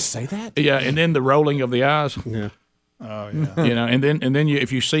he just say that. Yeah, and then the rolling of the eyes. Yeah. Oh yeah. And then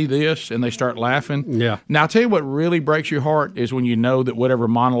if you see this and they start laughing. Yeah. Now I'll tell you what really breaks your heart is when you know that whatever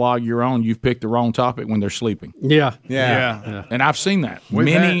monologue you're on, you've picked the wrong topic when they're sleeping. Yeah. Yeah. And I've seen that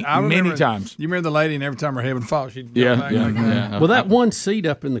many times. You remember the lady, and every time her head would fall, she'd yeah. Well, that one seat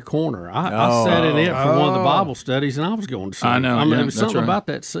up in the corner, I sat in it for one of the Bible studies, and I was going to sleep. I know. I mean, it was something about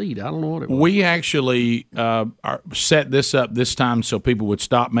that seat. I don't know what it was. We actually set this up this time so people would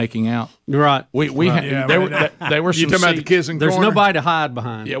stop making out. Right. They were some talking about the kissing There's corner? nobody to hide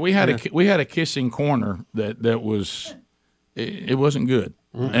behind. Yeah, we had a kissing corner that was it wasn't good,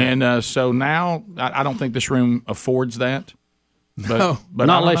 and so now I don't think this room affords that. But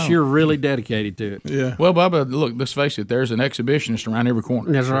not unless you're really dedicated to it. Yeah. Well, Bubba, look, let's face it. There's an exhibitionist around every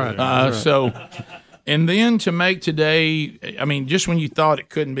corner. That's right. So, and then to make today, I mean, just when you thought it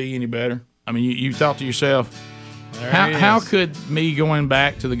couldn't be any better, I mean, you thought to yourself, how could me going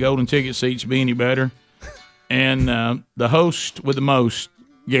back to the golden ticket seats be any better? And the host with the most,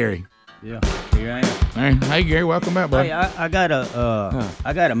 Gary. Yeah, here I am. Hey, Gary, welcome back, buddy. Hey, I got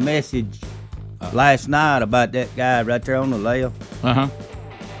a message last night about that guy right there on the left.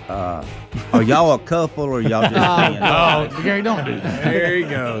 Are y'all a couple or y'all just friends? Oh, Gary, don't do that. There he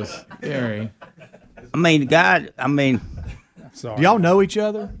goes. Gary. I mean, sorry. Do y'all know each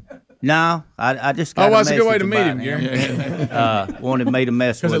other? No, I just got that's a a good way to message meet about him, Gary. Wanted me to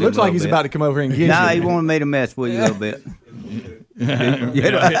mess with Because him it looks a like little he's bit. about to come over and get No, you. he wanted me to mess with you a little bit.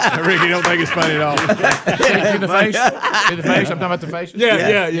 Ricky don't think it's funny at all. In the face? In the face? I'm talking about the face?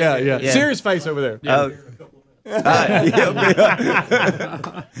 Yeah. Serious face over there.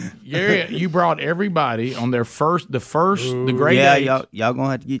 Gary, you brought everybody on the grade 8. Y'all gonna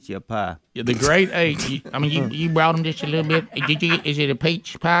have to get you a pie. The grade 8. You brought them just a little bit. Is it a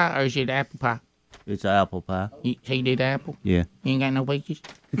peach pie or is it apple pie? It's an apple pie. So you did apple? Yeah. You ain't got no peaches?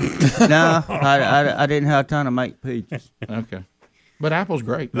 No, I didn't have time to make peaches. Okay. But apple's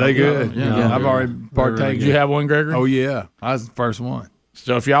great. They good. Yeah. I've already partaken. Did you have one, Gregory? Oh yeah, I was the first one.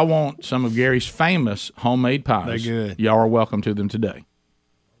 So if y'all want some of Gary's famous homemade pies, They're good. y'all are welcome to them today.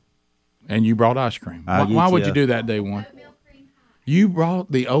 And you brought ice cream. Why would you do that, day one? You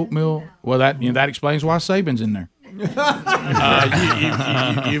brought the oatmeal. Well, that explains why Saban's in there.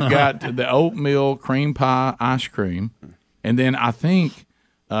 You've got the oatmeal cream pie ice cream, and then I think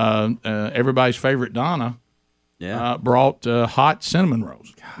everybody's favorite Donna brought hot cinnamon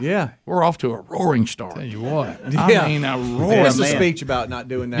rolls. Yeah, we're off to a roaring start. Tell you what, I mean a roaring. What's the speech about not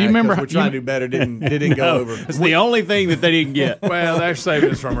doing that? Do you remember? We're trying to do better. Didn't go over. It's the only thing that they didn't get. Well, they're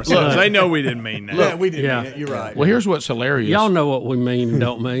saving us from ourselves. They know we didn't mean that. Yeah, we didn't mean it. You're right. Well, here's what's hilarious. Y'all know what we mean and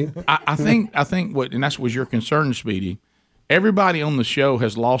don't mean. I think what, and that was your concern, Speedy. Everybody on the show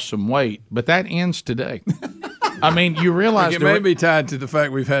has lost some weight, but that ends today. I mean, you realize it may be tied to the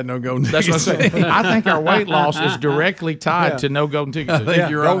fact we've had no golden tickets. That's what I'm saying. I think our weight loss is directly tied to no golden tickets. I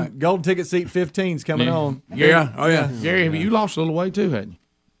think you're right. Golden ticket seat 15's coming on. Gary, Oh yeah. Gary, have you lost a little weight too, hadn't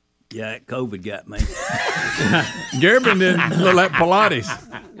you? Yeah, COVID got me. Gary been doing like Pilates.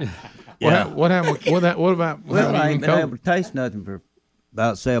 Yeah. What happened? What about? Well, I ain't been able to taste nothing for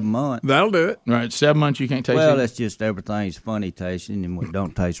about 7 months. That'll do it. Right, 7 months you can't taste it. Well, it's just everything's funny tasting, and when it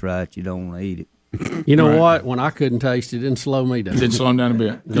don't taste right, you don't want to eat it. You know what? When I couldn't taste it, it didn't slow me down. It didn't slow him down a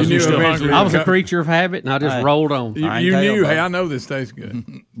bit. You knew still eventually hungry. I was a creature of habit, and I just rolled on. You knew, hey, I know this tastes good.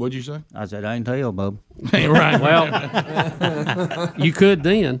 What'd you say? I said, I ain't tell, Bubba. Right. Well, you could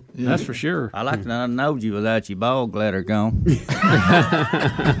then. That's for sure. I like to know you without your gallbladder gone. It's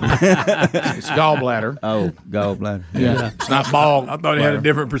gallbladder. Oh, gallbladder. Yeah. It's not ball. I thought he had a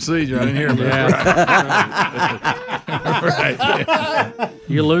different procedure. I didn't hear about Right.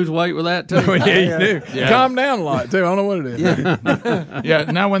 You lose weight with that too. Yeah, you do. Yeah. Calm down a lot too. I don't know what it is.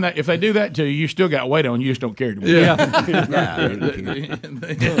 Yeah. Now, if they do that to you, you still got weight on. You just don't care to.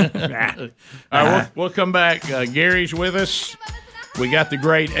 All right, we'll come back. Gary's with us. We got the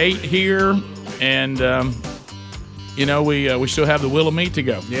grade 8 here, and we still have the wheel of meat to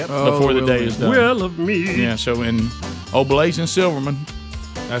go. Yep. Before the day is done. Wheel of meat. Yeah. So Old Blazing Silverman.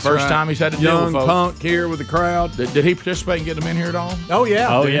 That's First right. time he's had to deal with Young folks. punk here with the crowd. Did he participate in getting them in here at all? Oh, yeah.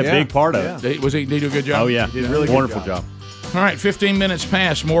 Oh, yeah, big part of it. Did he do a good job? Oh, yeah. Did a really good Wonderful job. All right, 15 minutes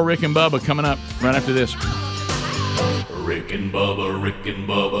past. More Rick and Bubba coming up right after this. Rick and Bubba, Rick and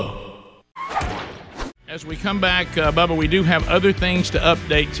Bubba. As we come back, Bubba, we do have other things to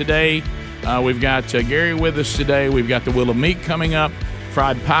update today. We've got Gary with us today. We've got the Wheel of Meat coming up.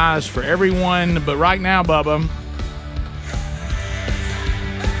 Fried pies for everyone. But right now, Bubba,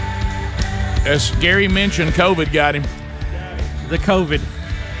 as Gary mentioned, COVID got him. The COVID.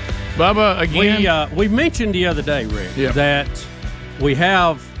 Bubba, again. We mentioned the other day, Rick, that we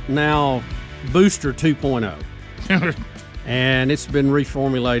have now Booster 2.0. And it's been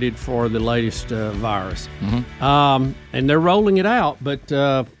reformulated for the latest virus. Mm-hmm. And they're rolling it out, but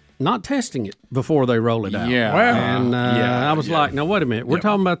not testing it before they roll it out. Yeah. And I was like, now, wait a minute. We're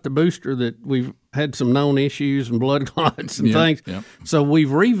talking about the booster that we've had some known issues and blood clots and things. Yeah. So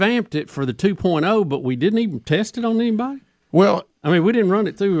we've revamped it for the 2.0, but we didn't even test it on anybody? Well, I mean, we didn't run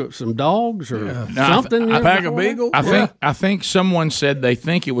it through some dogs or something. A pack of beagles? I think someone said they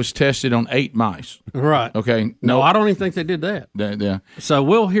think it was tested on 8 mice. Right. Okay. No, I don't even think they did that. Yeah. So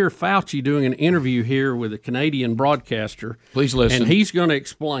we'll hear Fauci doing an interview here with a Canadian broadcaster. Please listen. And he's going to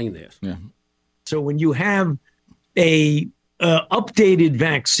explain this. Yeah. So when you have a updated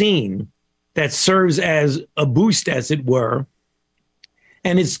vaccine that serves as a boost, as it were,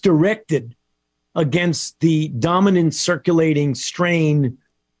 and it's directed against the dominant circulating strain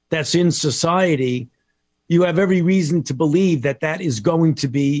that's in society, you have every reason to believe that that is going to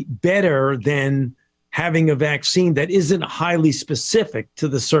be better than having a vaccine that isn't highly specific to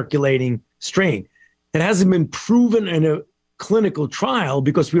the circulating strain. It hasn't been proven in a clinical trial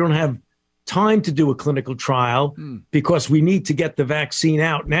because we don't have time to do a clinical trial because we need to get the vaccine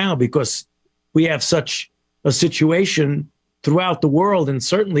out now because we have such a situation throughout the world and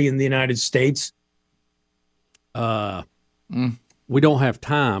certainly in the United States. We don't have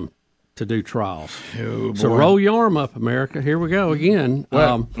time to do trials. Oh, so boy. roll your arm up, America. Here we go again.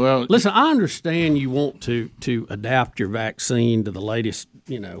 Well, listen, I understand you want to adapt your vaccine to the latest,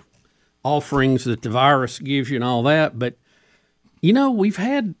 offerings that the virus gives you and all that, but we've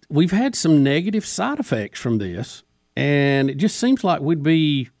had some negative side effects from this, and it just seems like we'd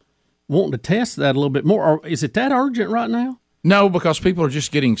be wanting to test that a little bit more. Or is it that urgent right now? No, because people are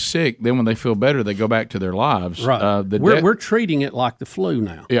just getting sick. Then when they feel better, they go back to their lives. Right. We're treating it like the flu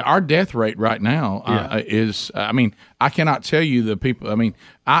now. Yeah, our death rate right now is. I cannot tell you the people.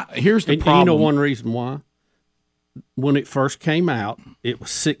 Here's the problem. You know one reason why? When it first came out, it was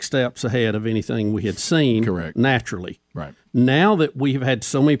 6 steps ahead of anything we had seen. Correct. Naturally. Right. Now that we've had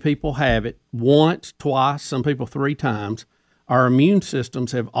so many people have it once, twice, some people 3 times, our immune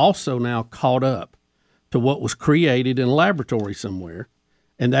systems have also now caught up to what was created in a laboratory somewhere,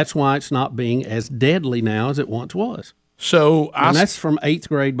 and that's why it's not being as deadly now as it once was. And that's from 8th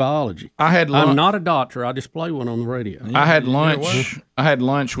grade biology. I'm not a doctor. I just play one on the radio. I had lunch. I had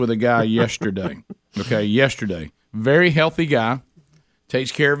lunch with a guy yesterday. Yesterday, very healthy guy,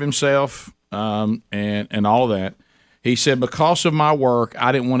 takes care of himself, and all of that. He said because of my work,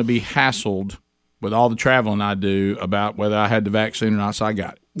 I didn't want to be hassled with all the traveling I do about whether I had the vaccine or not. So I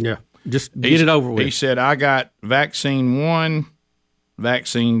got it. Yeah. Just get it over with. He said, I got vaccine 1,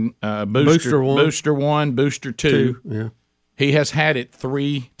 vaccine booster 1, booster 2. Yeah. He has had it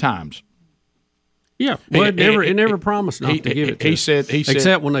 3 times. Yeah. Well, it never promised not to give it to He us. said,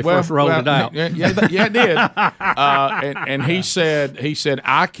 except when they first rolled it out. Yeah, it did. And he said,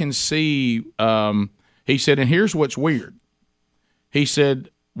 I can see, he said, and here's what's weird. He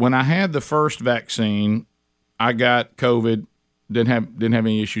said, when I had the first vaccine, I got COVID. Didn't have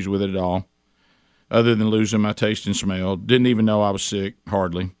any issues with it at all, other than losing my taste and smell. Didn't even know I was sick,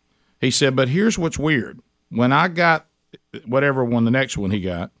 hardly. He said, but here's what's weird. When I got whatever one, the next one he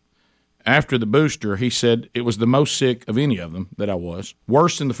got, after the booster, he said it was the most sick of any of them that I was,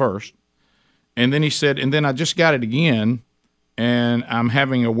 worse than the first. And then he said, and then I just got it again, and I'm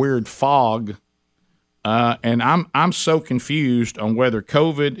having a weird fog. And I'm so confused on whether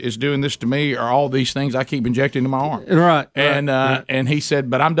COVID is doing this to me or all these things I keep injecting into my arm. Right. And he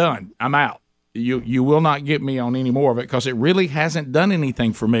said, but I'm done. I'm out. You will not get me on any more of it because it really hasn't done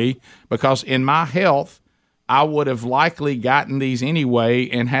anything for me because in my health, I would have likely gotten these anyway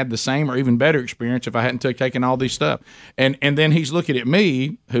and had the same or even better experience if I hadn't taken all these stuff. And then he's looking at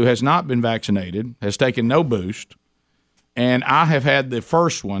me, who has not been vaccinated, has taken no boost, and I have had the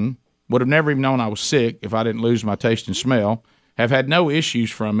first one. Would have never even known I was sick if I didn't lose my taste and smell. Have had no issues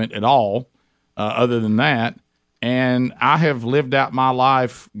from it at all other than that. And I have lived out my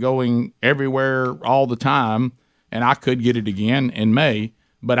life going everywhere all the time and I could get it again in May,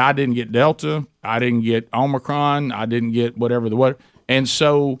 but I didn't get Delta, I didn't get Omicron, I didn't get whatever. And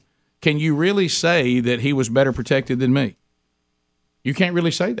so can you really say that he was better protected than me? You can't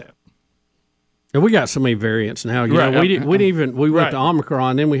really say that. And we got so many variants now. You know, we went to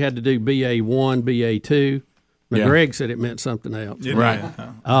Omicron, then we had to do BA1, BA2. Now, Greg said it meant something else. Right.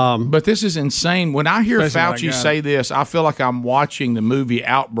 But this is insane. When I hear Fauci say this, I feel like I'm watching the movie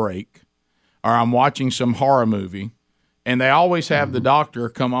Outbreak, or I'm watching some horror movie, and they always have the doctor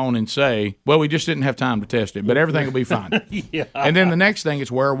come on and say, well, we just didn't have time to test it, but everything will be fine. And then the next thing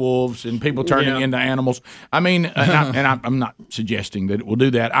is werewolves and people turning into animals. I mean, I'm not suggesting that it will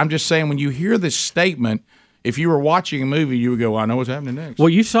do that. I'm just saying when you hear this statement, if you were watching a movie, you would go, I know what's happening next. Well,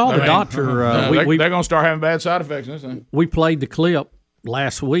 you saw the doctor. They're going to start having bad side effects in this thing. We played the clip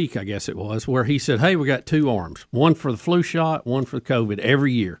last week, I guess it was, where he said, hey, we got 2 arms, one for the flu shot, one for the COVID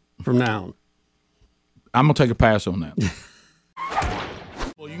every year from now on. I'm going to take a pass on that.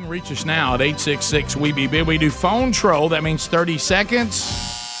 Well, you can reach us now at 866-WE-BE-BIG. We do phone troll. That means 30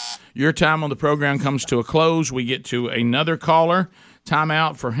 seconds. Your time on the program comes to a close. We get to another caller.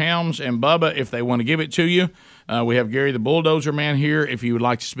 Timeout for Helms and Bubba if they want to give it to you. We have Gary the Bulldozer Man here if you would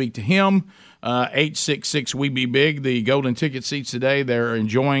like to speak to him. 866-WE-BE-BIG. The golden ticket seats today, they're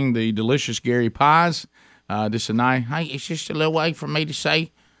enjoying the delicious Gary pies. This tonight. Hey, it's just a little way for me to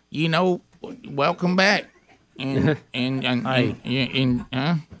say, welcome back. It's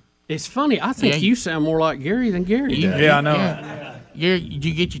funny. I think you sound more like Gary than Gary does. Yeah, I know. Did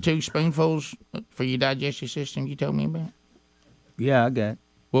you get your 2 spoonfuls for your digestive system you told me about? Yeah, I got it.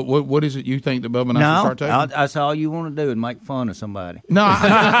 What is it you think that Bubba and I should start taking? That's all you want to do is make fun of somebody. No.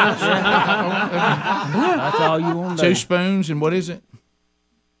 That's all you want to do. 2 spoons, and what is it?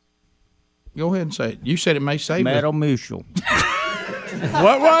 Go ahead and say it. You said it may save Metal Mutual.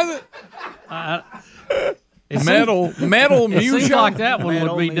 What was it? Metal Mutual. It seems like that one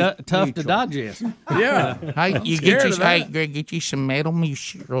would be tough to digest. Yeah. Hey, Greg, get you some Metal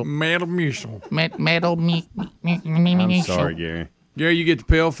Mutual. Metal Mutual. Metal I'm sorry, Gary. Gary, you get the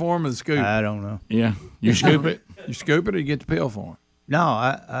pill for him and scoop. I don't know. Yeah. You scoop it? You scoop it or you get the pill for him? No,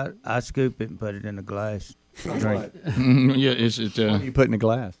 I scoop it and put it in a glass. Drink. Yeah, is it? What do you put in a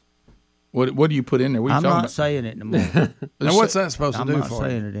glass? What do you put in there? What are you I'm talking not about? saying it no more. Now, what's that supposed to do I'm for not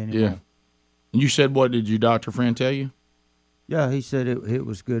saying it anymore. Yeah. And you said what did your doctor friend tell you? Yeah, he said it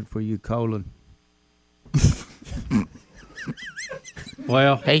was good for your colon.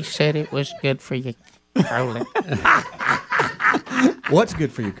 Well, he said it was good for your colon. What's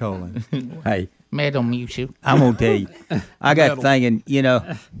good for your colon? Hey, Metal Mutual. I'm gonna tell you. I got thinking.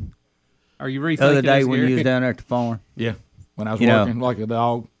 Are you rethinking the other day this, when Gary? you was down there at the farm? Yeah, when I was working like a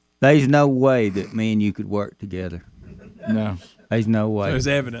dog. There's no way that me and you could work together. No. There's no way. So it's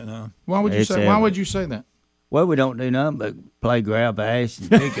evident, huh? Why would you say? Why would you say that? Well, we don't do nothing but play grab ass and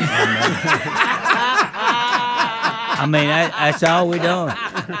pick it. I mean, that's all we doing.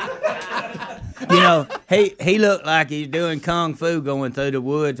 He looked like he's doing kung fu going through the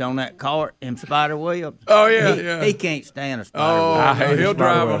woods on that cart in spider webs. Oh yeah, He can't stand a spider web. He'll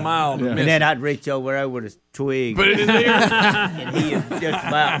drive a mile. And then I'd reach over there with a twig. Put it in there. And he is just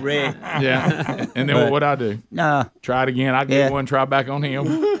about ready. Yeah. And then what'd I do? Nah. Try it again. I'd get one, try back on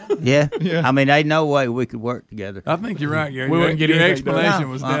him. Yeah. I mean, ain't no way we could work together. I think you're right, Gary. We wouldn't get your anything explanation done.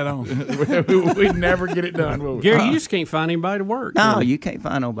 was dead on. We'd never get it done, will we? Gary, you just can't find anybody to work. No, you can't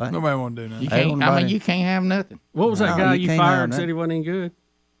find nobody. Nobody want to do nothing. You can't. I mean, you can't have nothing. What was that No, guy you you can't fired have and that. said he wasn't any good?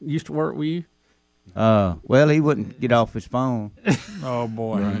 Used to work with you? Well, he wouldn't get off his phone. Oh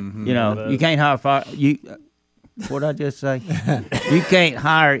boy. You can't hire what'd I just say? You can't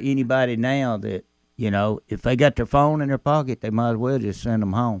hire anybody now that, if they got their phone in their pocket, they might as well just send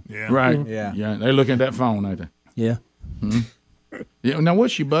them home. Yeah. Right. Yeah. They're looking at that phone, ain't they? Yeah. Yeah. Now,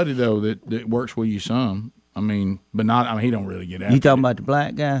 what's your buddy though that works with you some? I mean, but not. I mean, he don't really get out. You talking about the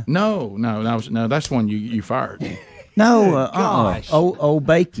black guy? No. That's the one you fired. No. Old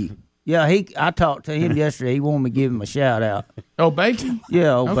Bakey. Yeah, I talked to him yesterday. He wanted me to give him a shout out. Oh, Bakey?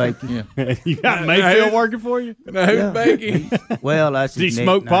 Yeah, old Bakey. Yeah. You got Mayfield working for you? Now, who's Bakey? Well, that's Did his he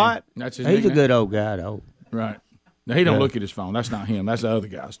smoke nickname. pot? That's his He's nickname? a good old guy, though. Right. Now, he don't look at his phone. That's not him. That's the other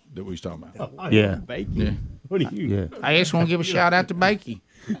guys that we was talking about. Yeah. Yeah. What do you? Yeah. I just want to give a shout out to Bakey.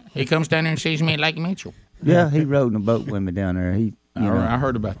 He comes down there and sees me at Lake Mitchell. Yeah, he rode in a boat with me down there. I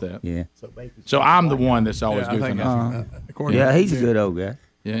heard about that. Yeah. So I'm the one that's always I think goofing out. Yeah, he's a good old guy.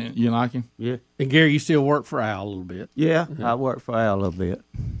 Yeah, you like him? Yeah. And Gary, you still work for Al a little bit. Yeah, I work for Al a little bit.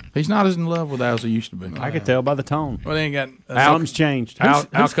 He's not as in love with Al as he used to be. I could tell by the tone. Well, they ain't got. Something's changed.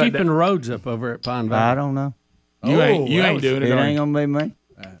 Who's keeping the roads up over at Pine Valley? I don't know. You ain't doing it. It are ain't you? gonna be me.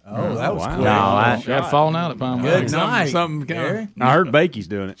 That was wow. quick. No, I- Got falling out at Pine Good Valley. night. Something Gary. I heard Bakey's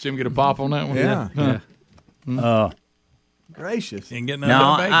doing it. See him get a pop on that one? Yeah. Huh. Gracious. Ain't getting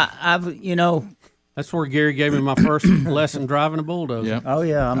No, nothing. I've That's where Gary gave me my first lesson driving a bulldozer. Yeah. Oh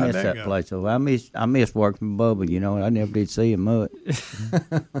yeah, I miss there that you go. place. So I miss working with Bubba. You know, I never did see him much.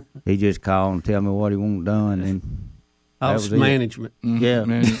 He just called and tell me what he wanted done, and I that was was it. management. Yeah,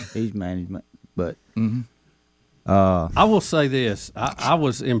 management. he's management. But I will say this: I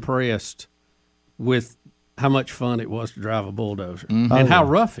was impressed with how much fun it was to drive a bulldozer and how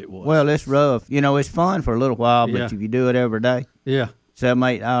rough it was. well, it's rough. You know, it's fun for a little while, but Yeah. if you do it every day, Yeah,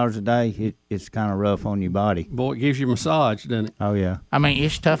 7-8 hours a day, it's kind of rough on your body. boy, it gives you a massage, doesn't it? Oh yeah. I mean,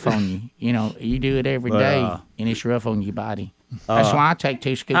 it's tough on you. You know, you do it every But, day, uh, and it's rough on your body. That's why I take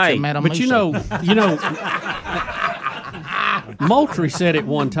 2 scoops hey, of metal. But you know, Moultrie said it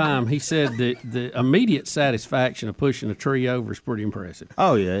one time. He said that the immediate satisfaction of pushing a tree over is pretty impressive.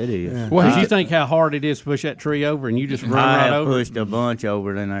 Oh yeah, it is. Well, did you think how hard it is to push that tree over, and you just run I right have over? pushed a bunch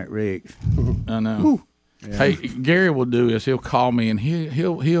over in that rig. I know. Hey, Gary will do this. He'll call me and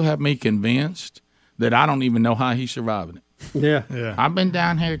he'll have me convinced that I don't even know how he's surviving it. Yeah. I've been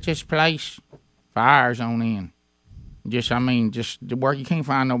down here at this place for hours on end. Just the work. You can't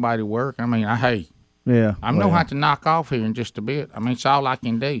find nobody to work. I mean, Yeah. I know how to knock off here in just a bit. I mean, it's all I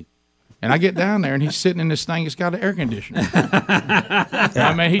can do. And I get down there and he's sitting in this thing. It's got an air conditioner.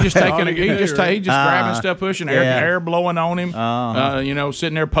 I mean, he's just grabbing stuff, pushing air blowing on him.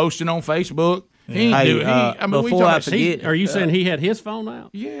 Sitting there posting on Facebook. He ain't doing. I mean, before I forget, Are you saying he had his phone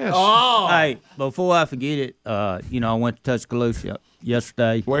out? Yes. Oh. Hey, before I forget it, I went to Tuscaloosa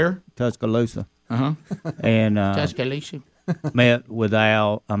yesterday. Where? Tuscaloosa. Uh-huh. And Tuscaloosa. met with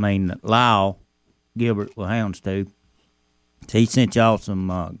Lyle Gilbert with Houndstooth. He sent y'all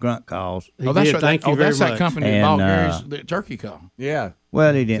some grunt calls. That's right. Thank you very that's much. that company that bought Gary's the turkey call. Yeah.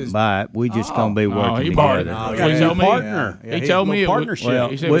 Well, he didn't buy it. We just gonna be working he together. bought it. Oh, He told me. partner. Yeah, he told me it was partnership. Well,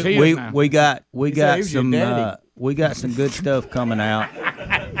 he said it was his now. we got said he was your some daddy. we got some good stuff coming out.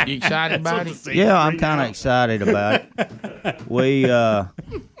 You excited about it? Yeah, I'm kind of excited about it. We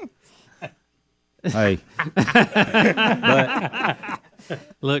hey, but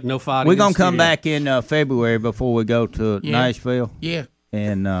Look, no fighting. we're in gonna the come studio. back in February before we go to Nashville. Yeah.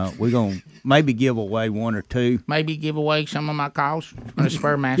 And we're gonna maybe give away 1 or 2. Maybe give away some of my calls from the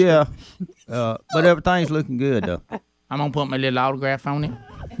Spurmaster. Yeah, but everything's looking good though. I'm gonna put my little autograph on it.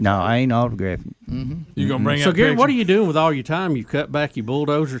 No, I ain't autographing. You gonna bring So, up Gary, pictures? what are you doing with all your time? You cut back your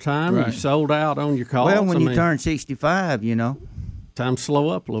bulldozer time. You sold out on your calls. Well, when I you mean, turn 65, time to slow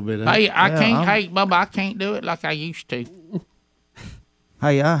up a little bit. Hey, I can't. I'm- Hey, Bubba, I can't do it like I used to.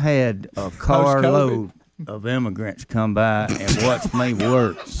 Hey, I had a carload of immigrants come by and watch me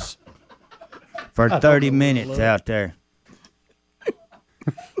work for 30 minutes out there.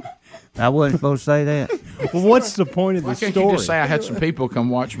 I wasn't supposed to say that. Well, what's the point of Why the can't story? you just say I had some people come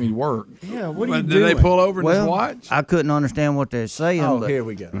watch me work? Yeah, what are you Did doing? they pull over and just Well, watch? I couldn't understand what they're saying. Oh, but here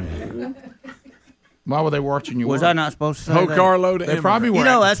we go. Why were they watching you was work? I not supposed to say Whole that? carload of They probably immigrants.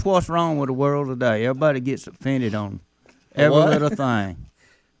 were. You know, that's what's wrong with the world today. Everybody gets offended on every what? little thing.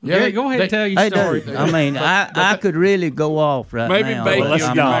 Gary, go ahead and tell your Hey, story. dude, I mean, I could really go off right Maybe now. Bacon but will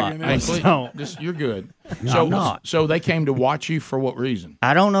I'm get not. back in there. Hey, Let's please, don't. you're good. I'm not. So they came to watch you for what reason?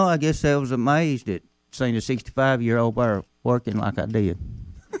 I don't know. I guess I was amazed at seeing a 65-year-old there working like I did.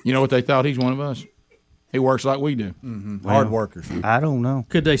 You know what they thought? He's one of us. He works like we do. Hard workers. I don't know.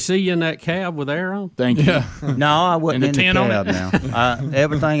 Could they see you in that cab with air on? Thank you. No, I wasn't And the in tent the on it? cab now.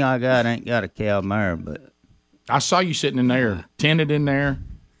 Everything I got ain't got a cab there, but I saw you sitting in there, tented in there,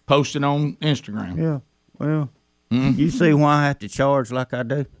 posted on Instagram. yeah, well, you see why I have to charge like I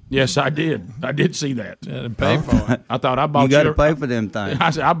do? Yes, I did. I did see that. Yeah, to pay for it. I thought I bought You got to a- pay for them things. I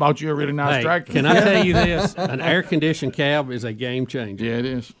said I bought you a really nice Hey, tractor. can I tell you this? An air-conditioned cab is a game changer. Yeah, it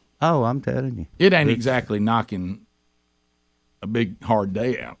is. Oh, I'm telling you. It ain't exactly knocking a big hard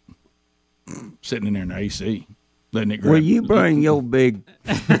day out. Sitting in there in the AC, letting it grab. Will you bring your big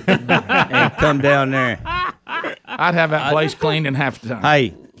and come down there? I'd have that place cleaned in half the time.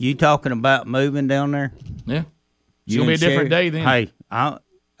 Hey, you talking about moving down there? Yeah. It's You gonna be a and different Sherry? day then. Hey,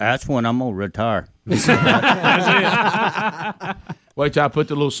 that's when I'm gonna retire. Wait till I put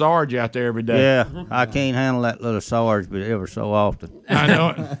the little Sarge out there every day. Yeah, I can't handle that little Sarge, but ever so often. I know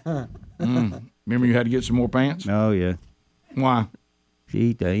it. Remember you had to get some more pants? Oh yeah, Why? she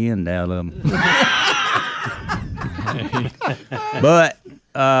eat the end out of them. But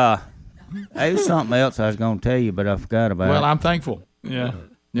there was something else I was gonna tell you, but I forgot about Well, it. I'm thankful. Yeah.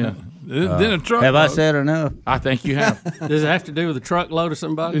 Yeah. Then a truck. Have I load. said enough? I think you have. Does it have to do with a truckload of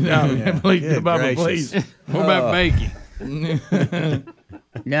somebody? No, please, Good Bubba, gracious. please. What about bacon?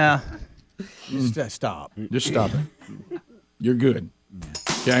 No. Just stop. Just stop it. You're good.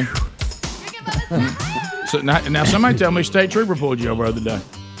 Okay. So now somebody tell me State Trooper pulled you over the other day.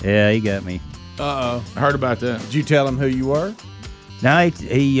 Yeah, he got me. I heard about that. Did you tell him who you were? No,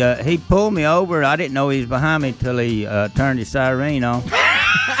 he pulled me over. I didn't know he was behind me till he turned his siren on.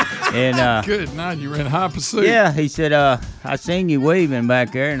 And good night. You were in high pursuit. Yeah, he said, I seen you weaving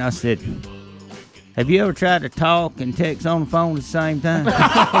back there, and I said, have you ever tried to talk and text on the phone at the same time?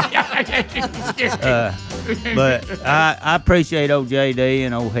 But I appreciate old JD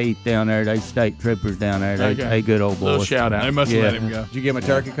and old Heath down there. They state troopers down there. They good old boys. Little shout out. They must have let him go. Did you give him a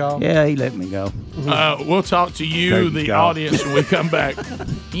turkey call? Yeah, he let me go. We'll talk to you, Turkey the call. audience, when we come back.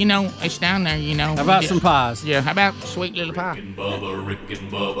 You know, it's down there, you know. How about some pies? Yeah, how about sweet little pie? Rick and Bubba, Rick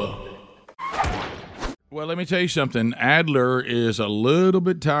and Bubba. Well, let me tell you something. Adler is a little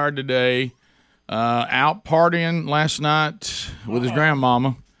bit tired today. Out partying last night with his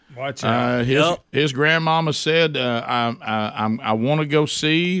grandmama. Watch out. His grandmama said, I want to go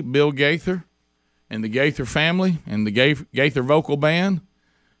see Bill Gaither and the Gaither family and the Gaither vocal band.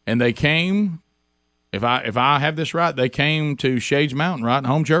 And they came, if I have this right, they came to Shades Mountain, right?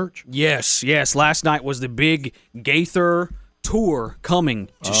 Home church? Yes. Last night was the big Gaither tour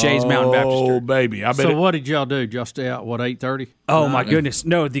coming to Shades Mountain Baptist Church. Oh, baby. I bet So what did y'all do? Did y'all stay out, 8:30? Oh, my goodness.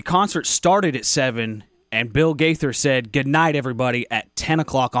 No, the concert started at 7, and Bill Gaither said, good night, everybody, at 10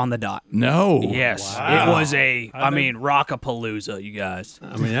 o'clock on the dot. No. Yes. Wow. It was rockapalooza, you guys.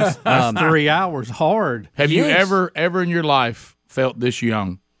 I mean, that's 3 hours hard. Have you ever in your life felt this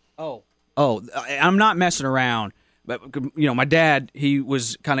young? Oh, I'm not messing around. But, you know, my dad, he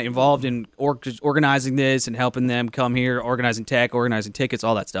was kind of involved in organizing this and helping them come here, organizing tech, organizing tickets,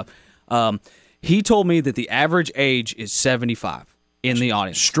 all that stuff. He told me that the average age is 75 in the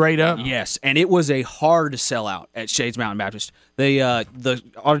audience. Straight up? Yes, and it was a hard sellout at Shades Mountain Baptist. The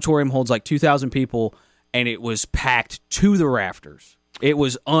auditorium holds like 2,000 people, and it was packed to the rafters. It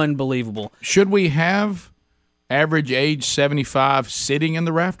was unbelievable. Should we have average age 75 sitting in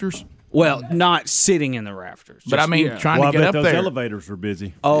the rafters? Well, not sitting in the rafters. But I mean, trying to get up those there. elevators were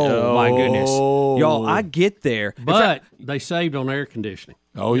busy. Oh, my goodness. Y'all, I get there. But they saved on air conditioning.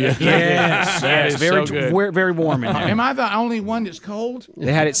 Oh, yeah. Yes, very very warm in there. Am I the only one that's cold?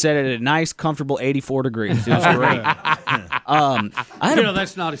 They had it set at a nice, comfortable 84 degrees. It was great.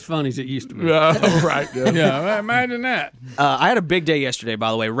 That's not as fun as it used to be. Right. Yeah, imagine that. I had a big day yesterday,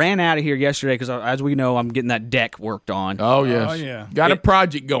 by the way. Ran out of here yesterday because, as we know, I'm getting that deck worked on. Oh, yes. Oh, yeah. Got a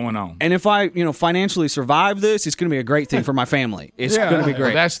project going on. And if I, financially survive this, it's going to be a great thing for my family. It's going to be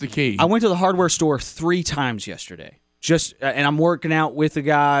great. That's the key. I went to the hardware store 3 times yesterday. And I'm working out with the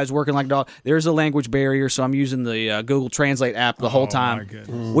guys, working like a dog. There's a language barrier, so I'm using the Google Translate app the whole time.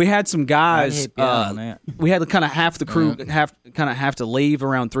 We had some guys. We had kind of half the crew have to leave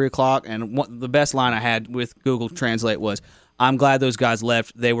around 3 o'clock, and the best line I had with Google Translate was, "I'm glad those guys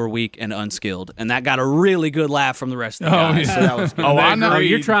left. They were weak and unskilled," and that got a really good laugh from the rest of the guys. Yeah. So that was good. Oh, I know.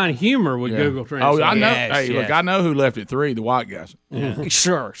 You're trying humor with Google Translate. Oh, I know. Yes, hey, look, I know who left at 3. The white guys. Yeah.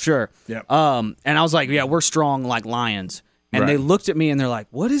 Sure. Yep. And I was like, yeah, we're strong like lions. And they looked at me and they're like,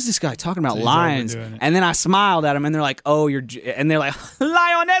 what is this guy talking about, lions? And then I smiled at them and they're like, oh, and they're like,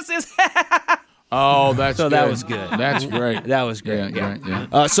 lionesses. Oh, that's so good. that was good. That's great. That was great. Yeah.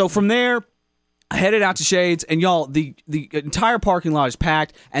 Yeah. So from there, I headed out to Shades, and y'all, the entire parking lot is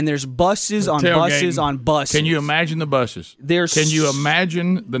packed, and there's buses on buses on buses. Can you imagine the buses? Can you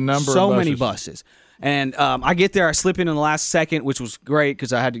imagine the number of buses? So many buses. And I get there, I slip in the last second, which was great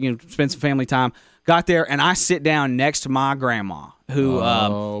because I had to spend some family time. Got there, and I sit down next to my grandma,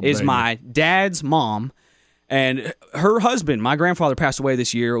 who is my dad's mom. And her husband, my grandfather, passed away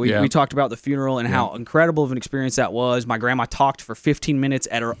this year. We talked about the funeral and how incredible of an experience that was. My grandma talked for 15 minutes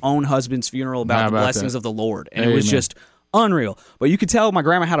at her own husband's funeral about the blessings of the Lord. And it was just unreal. But you could tell my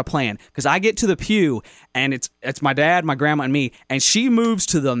grandma had a plan, because I get to the pew, and it's my dad, my grandma, and me, and she moves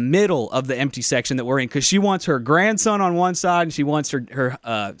to the middle of the empty section that we're in, because she wants her grandson on one side, and she wants her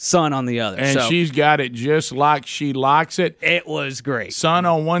son on the other. And she's got it just like she likes it. It was great. Son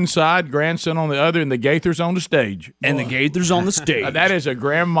on one side, grandson on the other, and the Gaithers on the stage. And the Gaithers on the stage. That is a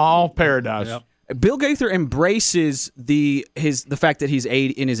grandma paradise. Yep. Bill Gaither embraces the fact that he's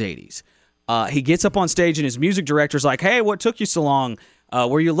in his 80s. He gets up on stage, and his music director's like, hey, what took you so long?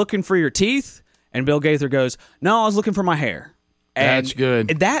 Were you looking for your teeth? And Bill Gaither goes, no, I was looking for my hair. And that's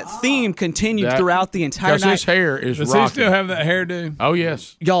good. That theme continued throughout the entire night. Because his hair is Does rocking. he still have that hairdo? Oh,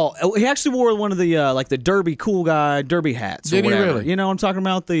 yes. Y'all, he actually wore one of the the derby cool guy derby hats. Did or whatever. he really? You know what I'm talking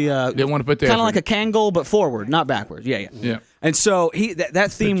about? The didn't want to put the kind of like a Kangol, but forward, not backwards. Yeah. Yeah. And so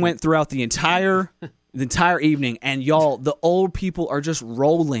that theme went throughout the entire the entire evening, and y'all, the old people are just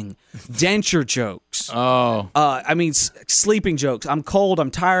rolling denture jokes. I mean, sleeping jokes. I'm cold,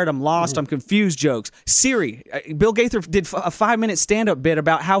 I'm tired, I'm lost, I'm confused jokes. Siri. Bill Gaither did a 5-minute stand-up bit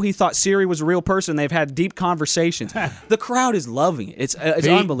about how he thought Siri was a real person. They've had deep conversations. The crowd is loving it. It's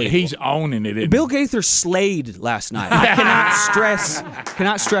unbelievable. He's owning it. Bill Gaither slayed last night. I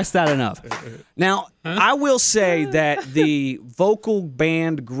cannot stress that enough. Now, I will say that the vocal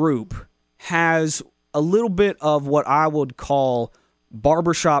band group has a little bit of what I would call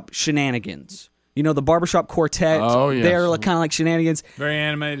barbershop shenanigans. You know, the barbershop quartet. Oh, yes. They're kind of like shenanigans. Very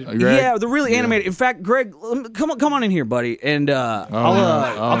animated. Yeah, they're really animated. In fact, Greg, come on in here, buddy, and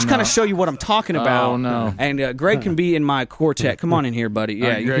I'll just kind of show you what I'm talking about. Oh, no. And Greg can be in my quartet. Come on in here, buddy.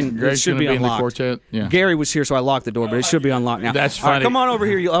 Yeah, Greg it should be in the unlocked. quartet. Yeah. Gary was here, so I locked the door, but it should be unlocked now. That's All right, funny. come on over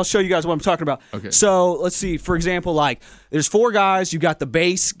here. I'll show you guys what I'm talking about. Okay. So let's see. For example, like there's 4 guys. You got the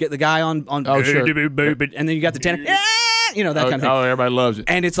bass, get the guy on. Oh, sure. And then you got the tenor. You know, that kind of thing. Oh, everybody loves it.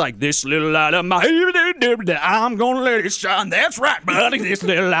 And it's like, this little light of my, I'm going to let it shine. That's right, buddy. This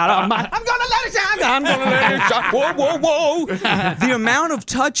little light of my, I'm going to let it shine. I'm going to let it shine. Whoa, whoa, whoa. The amount of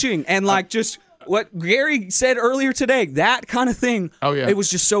touching and like just what Gary said earlier today, that kind of thing. Oh, yeah. It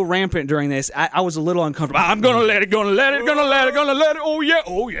was just so rampant during this. I was a little uncomfortable. I'm going to let it, going to let it, going to let it, going to let it. Oh, yeah,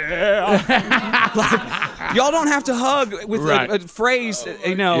 oh, yeah. Like, y'all don't have to hug with a phrase.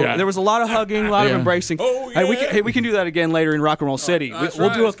 You know, there was a lot of hugging, a lot of embracing. Oh, yeah. Hey, we can do that again later in Rock and Roll City.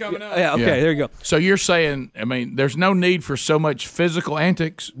 We'll do a coming up. Yeah, okay, there you go. So you're saying, I mean, there's no need for so much physical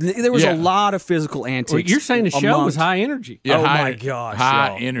antics. There was a lot of physical antics. Well, you're saying the show was high energy. Yeah, oh, my gosh.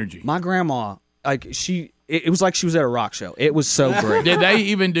 High energy. My grandma, like, it was like she was at a rock show. It was so great. Did they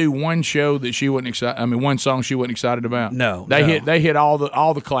even do one show that she wasn't excited? I mean, one song she wasn't excited about? No. They hit all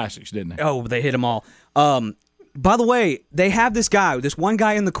the classics, didn't they? Oh, they hit them all. By the way, they have this one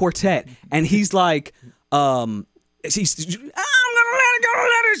guy in the quartet, and he's like, I'm gonna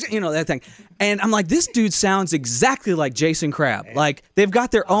let it, you know, that thing. And I'm like, this dude sounds exactly like Jason Crabb. Like, they've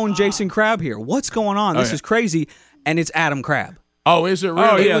got their own Jason Crabb here. What's going on? This is crazy. And it's Adam Crabb. Oh, is it really?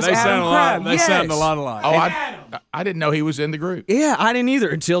 Oh, yeah, they sound a lot. They sound a lot alike. Oh, I didn't know he was in the group. Yeah, I didn't either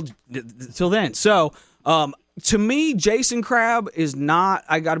until then. So, to me, Jason Crabb is not.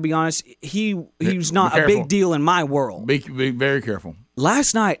 I got to be honest. He's not a big deal in my world. Be very careful.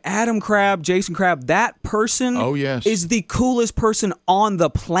 Last night, Adam Crabb, Jason Crabb, that person is the coolest person on the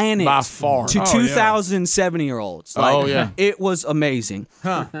planet by far to 2,070-year-olds. Like, it was amazing.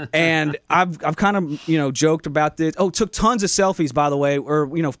 And I've kind of joked about this. Oh, took tons of selfies, by the way, or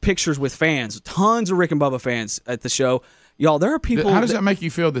pictures with fans. Tons of Rick and Bubba fans at the show. Y'all, there are people. How does that make you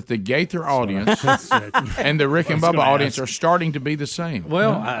feel that the Gaither audience and the Rick and Bubba audience are starting to be the same?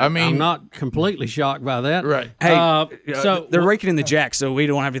 Well, I mean, I'm not completely shocked by that. Right. Hey, so they're raking in the jack, so we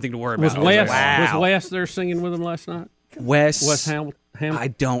don't have anything to worry about. Was Wes there singing with them last night? Wes Hamilton? I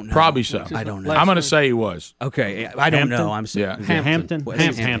don't know. Probably so. I don't know. I'm going to say he was. Okay, I don't know. I'm saying Hampton.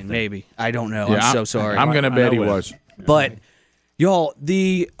 Maybe. I don't know. I'm so sorry. I'm going to bet he was. But y'all,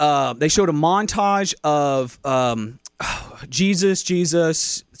 they showed a montage of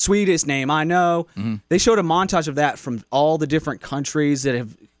Jesus, sweetest name I know. Mm-hmm. They showed a montage of that from all the different countries that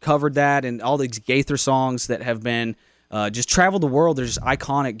have covered that, and all these Gaither songs that have been just traveled the world. There's just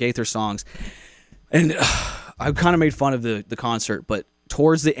iconic Gaither songs, and I kind of made fun of the concert, but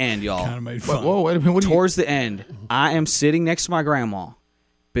towards the end, y'all. Kind of made fun. Whoa, wait a minute. Towards the end, I am sitting next to my grandma.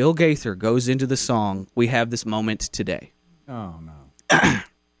 Bill Gaither goes into the song, "We Have This Moment Today." Oh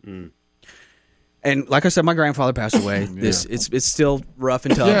no. And like I said, my grandfather passed away. It's still rough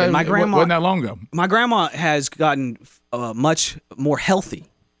and tough. Yeah, and my grandma wasn't that long ago. My grandma has gotten much more healthy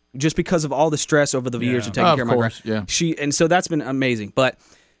just because of all the stress over the years of taking care of my grandma. And so that's been amazing. But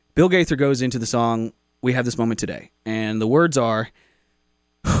Bill Gaither goes into the song, "We Have This Moment Today," and the words are,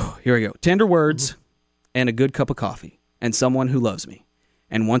 here we go: tender words and a good cup of coffee, and someone who loves me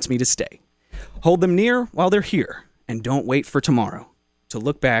and wants me to stay. Hold them near while they're here, and don't wait for tomorrow to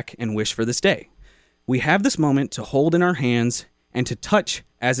look back and wish for this day. We have this moment to hold in our hands and to touch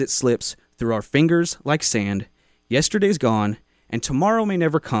as it slips through our fingers like sand. Yesterday's gone, and tomorrow may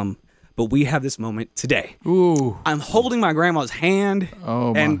never come, but we have this moment today. Ooh. I'm holding my grandma's hand,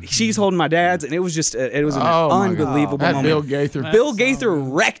 and she's holding my dad's, and it was just an unbelievable moment. Bill Gaither. Bill Gaither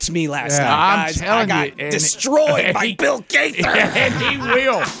wrecked me last night, guys. I'm telling I got destroyed by Bill Gaither.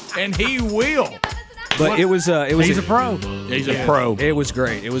 And he will. But it was He's a pro. He's a pro. It was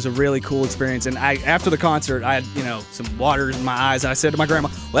great. It was a really cool experience. And after the concert, I had some water in my eyes. And I said to my grandma,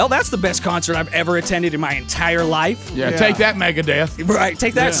 "Well, that's the best concert I've ever attended in my entire life." Yeah, take that, Megadeth. Right,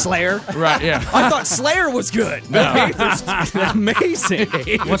 take that, Slayer. Right, yeah. I thought Slayer was good. Amazing.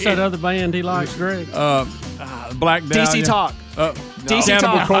 What's that other band he likes, Greg? Black Dahlia. DC Talk. DC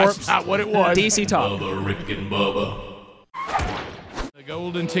Cannibal Talk. Corpse. That's not what it was. DC Talk. Bubba, Rick and Bubba. The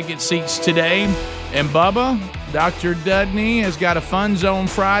golden ticket seats today. And Bubba, Dr. Dudney has got a Fun Zone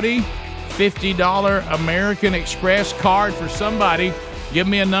Friday $50 American Express card for somebody. Give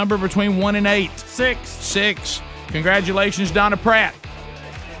me a number between 1 and 8. 6. 6. Congratulations, Donna Pratt.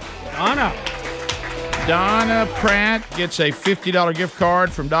 Donna Pratt gets a $50 gift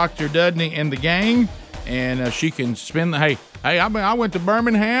card from Dr. Dudney and the gang, and she can spend the hey. I went to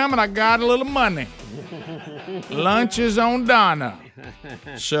Birmingham and I got a little money. Lunch is on Donna.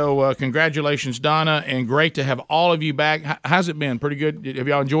 So congratulations, Donna, and great to have all of you back. How's it been? Pretty good. Have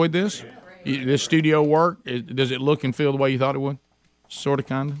y'all enjoyed this? This studio work? Does it look and feel the way you thought it would? Sort of,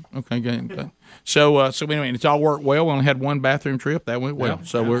 kind of. Okay, good. So anyway, it's all worked well. We only had one bathroom trip. That went well.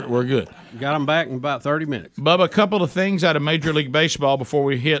 So we're good. Got them back in about 30 minutes. Bubba, a couple of things out of Major League Baseball before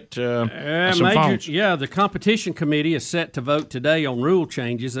we hit some phones. Yeah, the competition committee is set to vote today on rule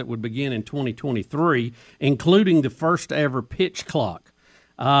changes that would begin in 2023, including the first ever pitch clock.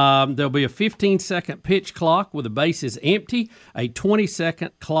 There'll be a 15-second pitch clock with the bases empty, a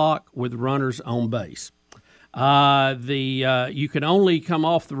 20-second clock with runners on base. You can only come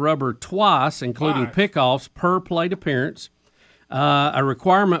off the rubber twice, including pickoffs, per plate appearance. A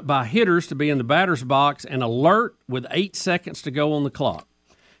requirement by hitters to be in the batter's box and alert with 8 seconds to go on the clock.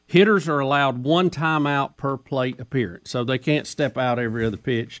 Hitters are allowed one timeout per plate appearance, so they can't step out every other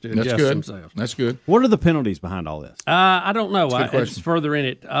pitch to adjust themselves. That's good. What are the penalties behind all this? I don't know. It's further in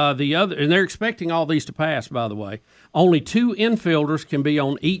it. And they're expecting all these to pass, by the way. Only 2 infielders can be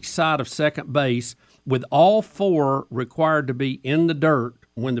on each side of second base, with all 4 required to be in the dirt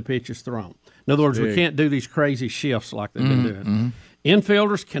when the pitch is thrown. In other words, we can't do these crazy shifts like they've been doing. Mm-hmm.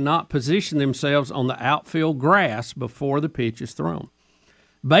 Infielders cannot position themselves on the outfield grass before the pitch is thrown.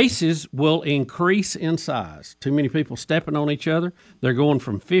 Bases will increase in size. Too many people stepping on each other. They're going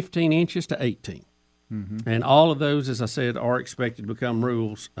from 15 inches to 18. Mm-hmm. And all of those, as I said, are expected to become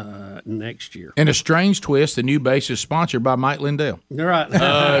rules next year. And a strange twist, the new base is sponsored by Mike Lindell. You're right.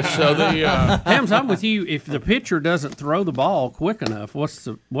 Hams, I'm with you. If the pitcher doesn't throw the ball quick enough, what's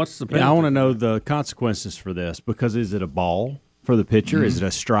the penalty? I want to know the consequences for this, because is it a ball for the pitcher? Mm-hmm. Is it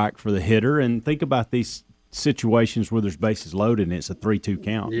a strike for the hitter? And think about these situations where there's bases loaded and it's a 3-2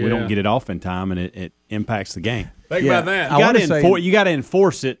 count. Yeah. We don't get it off in time, and it impacts the game. Think about that. You got to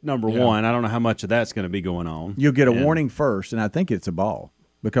enforce it, number one. I don't know how much of that's going to be going on. You'll get a warning first, and I think it's a ball.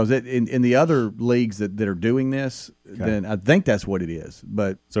 Because in the other leagues that are doing this, then I think that's what it is.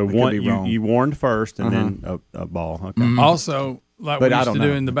 But so you warned first, and then a ball. Okay. Mm-hmm. Also, like we used to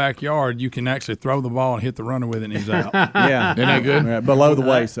do in the backyard, you can actually throw the ball and hit the runner with it, and he's out. Yeah, isn't that good? Yeah, below the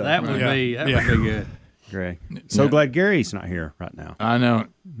waist. That would be good. Great. So glad Gary's not here right now. I know.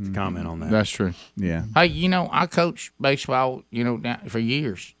 To comment on that. That's true. Yeah. Hey, I coached baseball, for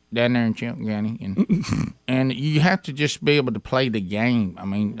years down there in Chilton County, and you have to just be able to play the game. I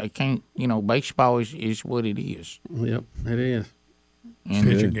mean, they can't. Baseball is what it is. Yep, it is.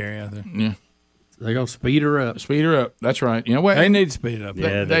 Pitcher Gary out there. Yeah. They're going to speed her up. Speed her up. That's right. You know what? They need to speed it up.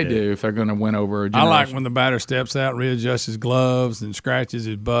 Yeah, they do if they're going to win over a generation. I like when the batter steps out, readjusts his gloves, and scratches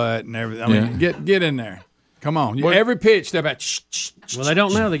his butt and everything. I mean, get in there. Come on. Every pitch, step out. Well, they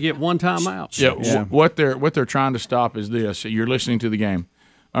don't know. They get one time out. Yeah. What they're trying to stop is this. You're listening to the game.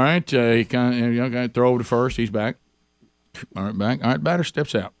 All right. He kind of throw over to first. He's back. All right, back. All right, batter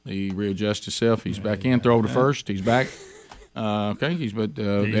steps out. He readjusts himself. He's back in. Throw over to first. He's back. Okay, he's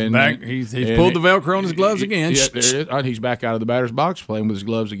back. He's pulled the Velcro on his gloves again. Yeah, there it is. All right, he's back out of the batter's box, playing with his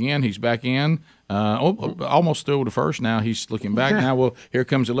gloves again. He's back in. Almost threw to first. Now he's looking back. Now, here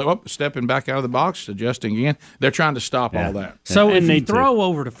comes stepping back out of the box, adjusting again. They're trying to stop all that. So if you throw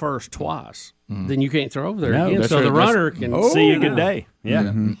over to first twice, then you can't throw over there again. So the runner can see you a good day. Yeah.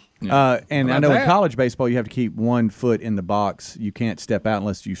 Mm-hmm. And I know in college baseball you have to keep 1 foot in the box. You can't step out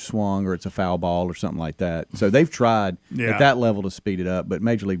unless you swung or it's a foul ball or something like that. So they've tried at that level to speed it up, but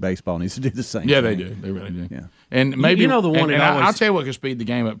Major League Baseball needs to do the same thing. Yeah, they do. They really do. Yeah. And maybe the one. And I'll tell you what can speed the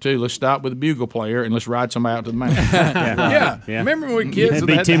game up too. Let's stop with the bugle player and let's ride somebody out to the mound. Yeah. Remember when we were kids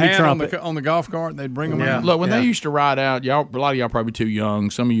they had the hat on the golf cart and they'd bring them out? Look, when they used to ride out, a lot of y'all probably too young.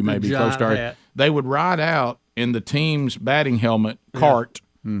 Some of you may be close to. They would ride out in the team's batting helmet cart.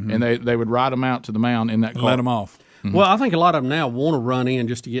 Mm-hmm. And they would ride them out to the mound in that cart. Let them off. Mm-hmm. Well, I think a lot of them now want to run in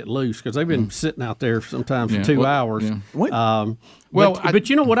just to get loose because they've been sitting out there sometimes for 2 hours. Yeah. But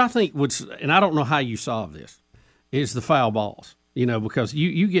you know what I think would, and I don't know how you solve this, is the foul balls. You know, because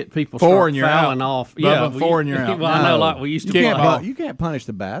you get people start fouling off. Bubba, 4 and you're out. Well, I know, like we used to play. You can't punish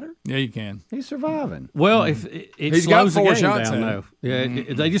the batter. Yeah, you can. He's surviving. Well, if it He's slows got 4 the game shots down, in though.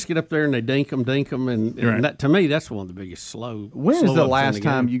 Yeah, they just get up there and they dink them, and Right. that, to me, that's one of the biggest slow. When is the slow-ups in last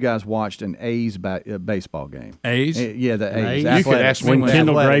time game. you guys watched an A's baseball game? A's? Yeah, the A's. You could ask me when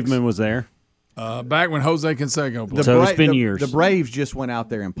Kendall Athletics. Graveman was there. Back when Jose Canseco played. So it's been years. The Braves just went out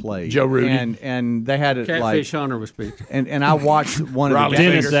there and played. Joe Rudy. And they had it Catfish Hunter was pitching. And I watched one of the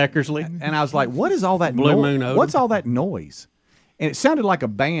Dennis Eckersley. and I was like, what is all that Blue noise? Moon Odom. What's all that noise? And it sounded like a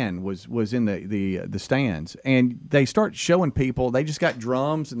band was in the stands, and they start showing people. They just got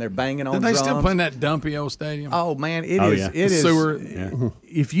drums and they're banging on. Did they drums. still play in that dumpy old stadium? Oh man, it Oh, is. yeah. It is. Sewer.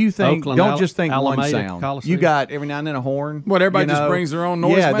 If you think, Oakland, don't just think one Alameda sound. Coliseum. You got every now and then a horn. What, everybody you just know? brings their own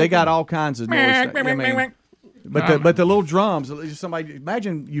noise Yeah, they maker? got all kinds of noise. I mean, but the little drums. Somebody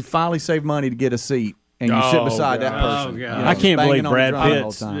imagine you finally save money to get a seat. And you sit beside that person. God. I can't believe banging on the Brad drum the whole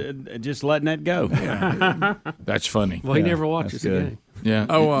Pitt's time. just letting that go. That's funny. Well, he never watches the game. Yeah.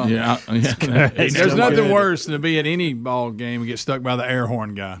 Oh, yeah. There's nothing worse than to be at any ball game and get stuck by the air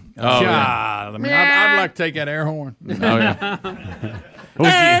horn guy. Oh, God, yeah. I mean, I'd like to take that air horn. Oh,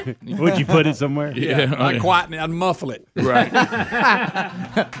 yeah. Would you put it somewhere? Yeah. I'd quieten it. I'd muffle it. Right.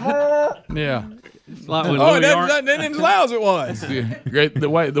 Yeah. Like when Oh, Louis that isn't as loud as it was. Yeah. Great. The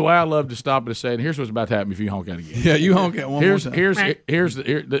way I love to stop and say, and here's what's about to happen if you honk out again. Yeah, you honk at one more time.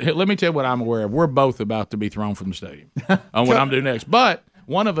 Let me tell you what I'm aware of. We're both about to be thrown from the stadium on what I'm doing next. But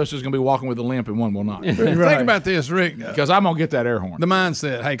one of us is going to be walking with a limp and one will not. Think about this, Rick. Because I'm going to get that air horn. The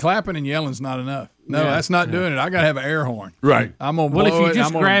mindset, hey, clapping and yelling's not enough. No, that's not doing it. I got to have an air horn. Right. I'm going to Well, blow if you it.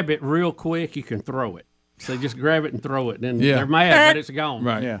 just grab it real quick, you can throw it. So just grab it and throw it. Then they're mad, but it's gone.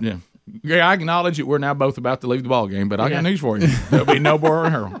 Right. Yeah. Yeah, I acknowledge that we're now both about to leave the ball game, but I got news for you. There'll be no more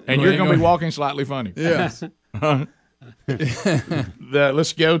Harold. And you're going to be walking slightly funny. Yes.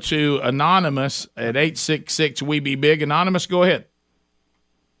 Let's go to Anonymous at 866-WE-BE-BIG. Anonymous, go ahead.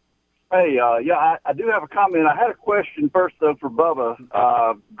 Hey, I do have a comment. I had a question first, though, for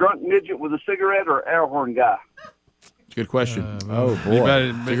Bubba. Drunk midget with a cigarette or air horn guy? It's a good question. Oh,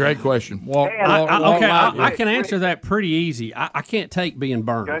 boy. It's a great question. I can answer that pretty easy. I can't take being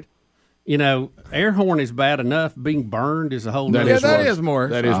burned. Okay. You know, air horn is bad enough. Being burned is a whole That nother. is That worse. is more.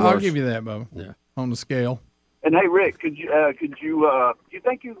 That is I'll worse. give you that, Bubba. Yeah. On the scale. And hey, Rick, do you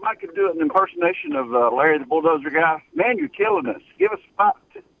think you might could do an impersonation of Larry the Bulldozer guy? Man, you're killing us. Give us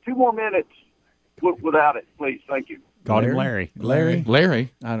 2 more minutes without it, please. Thank you. Called him Larry. Larry?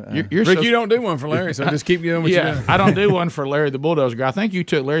 You're Rick, so- you don't do one for Larry, so just keep doing what you're doing. I don't do one for Larry the Bulldozer guy. I think you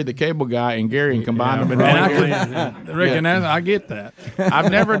took Larry the Cable Guy and Gary and combined them in one. Rick, and I get that. I've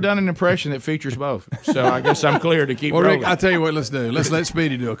never done an impression that features both, so I guess I'm clear to keep Well, rolling. Rick, I'll tell you what, let's do. Let's let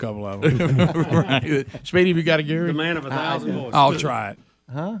Speedy do a couple of them. Right. Speedy, have you got a Gary? The man of 1,000 voices. I'll try it.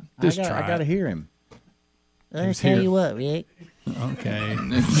 Huh? Just I try got to it. hear him. Let me tell you what, Rick. Okay.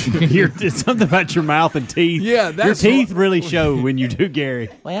 It's something about your mouth and teeth. Yeah, your that's teeth really show when you do Gary.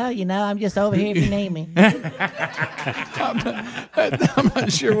 Well, you know, I'm just over here if you need me. I'm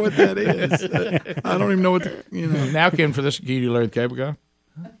not sure what that is. I don't even know what Now, Ken, for this, can you do Larry the Cable Guy?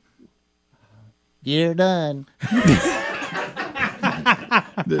 You're done.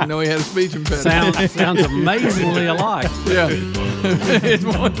 Didn't know he had a speech impediment. Sounds amazingly alike. Yeah. It's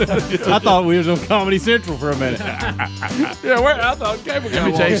one that- I thought we was on Comedy Central for a minute. Yeah, I thought Cable Guy Let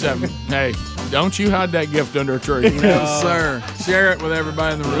me tell you was. something. Hey, don't you hide that gift under a tree. Yes, sir. Share it with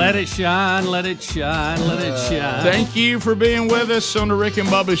everybody in the room. Let it shine, let it shine, let it shine. Thank you for being with us on the Rick and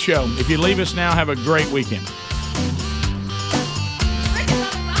Bubba Show. If you leave us now, have a great weekend.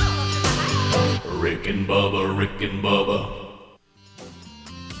 Rick and Bubba, Rick and Bubba.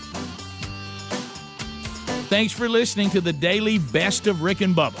 Thanks for listening to the daily Best of Rick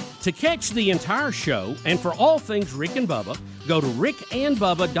and Bubba. To catch the entire show and for all things Rick and Bubba, go to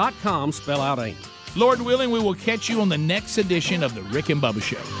rickandbubba.com, spell out AIM. Lord willing, we will catch you on the next edition of the Rick and Bubba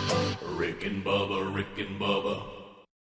Show. Rick and Bubba, Rick and Bubba.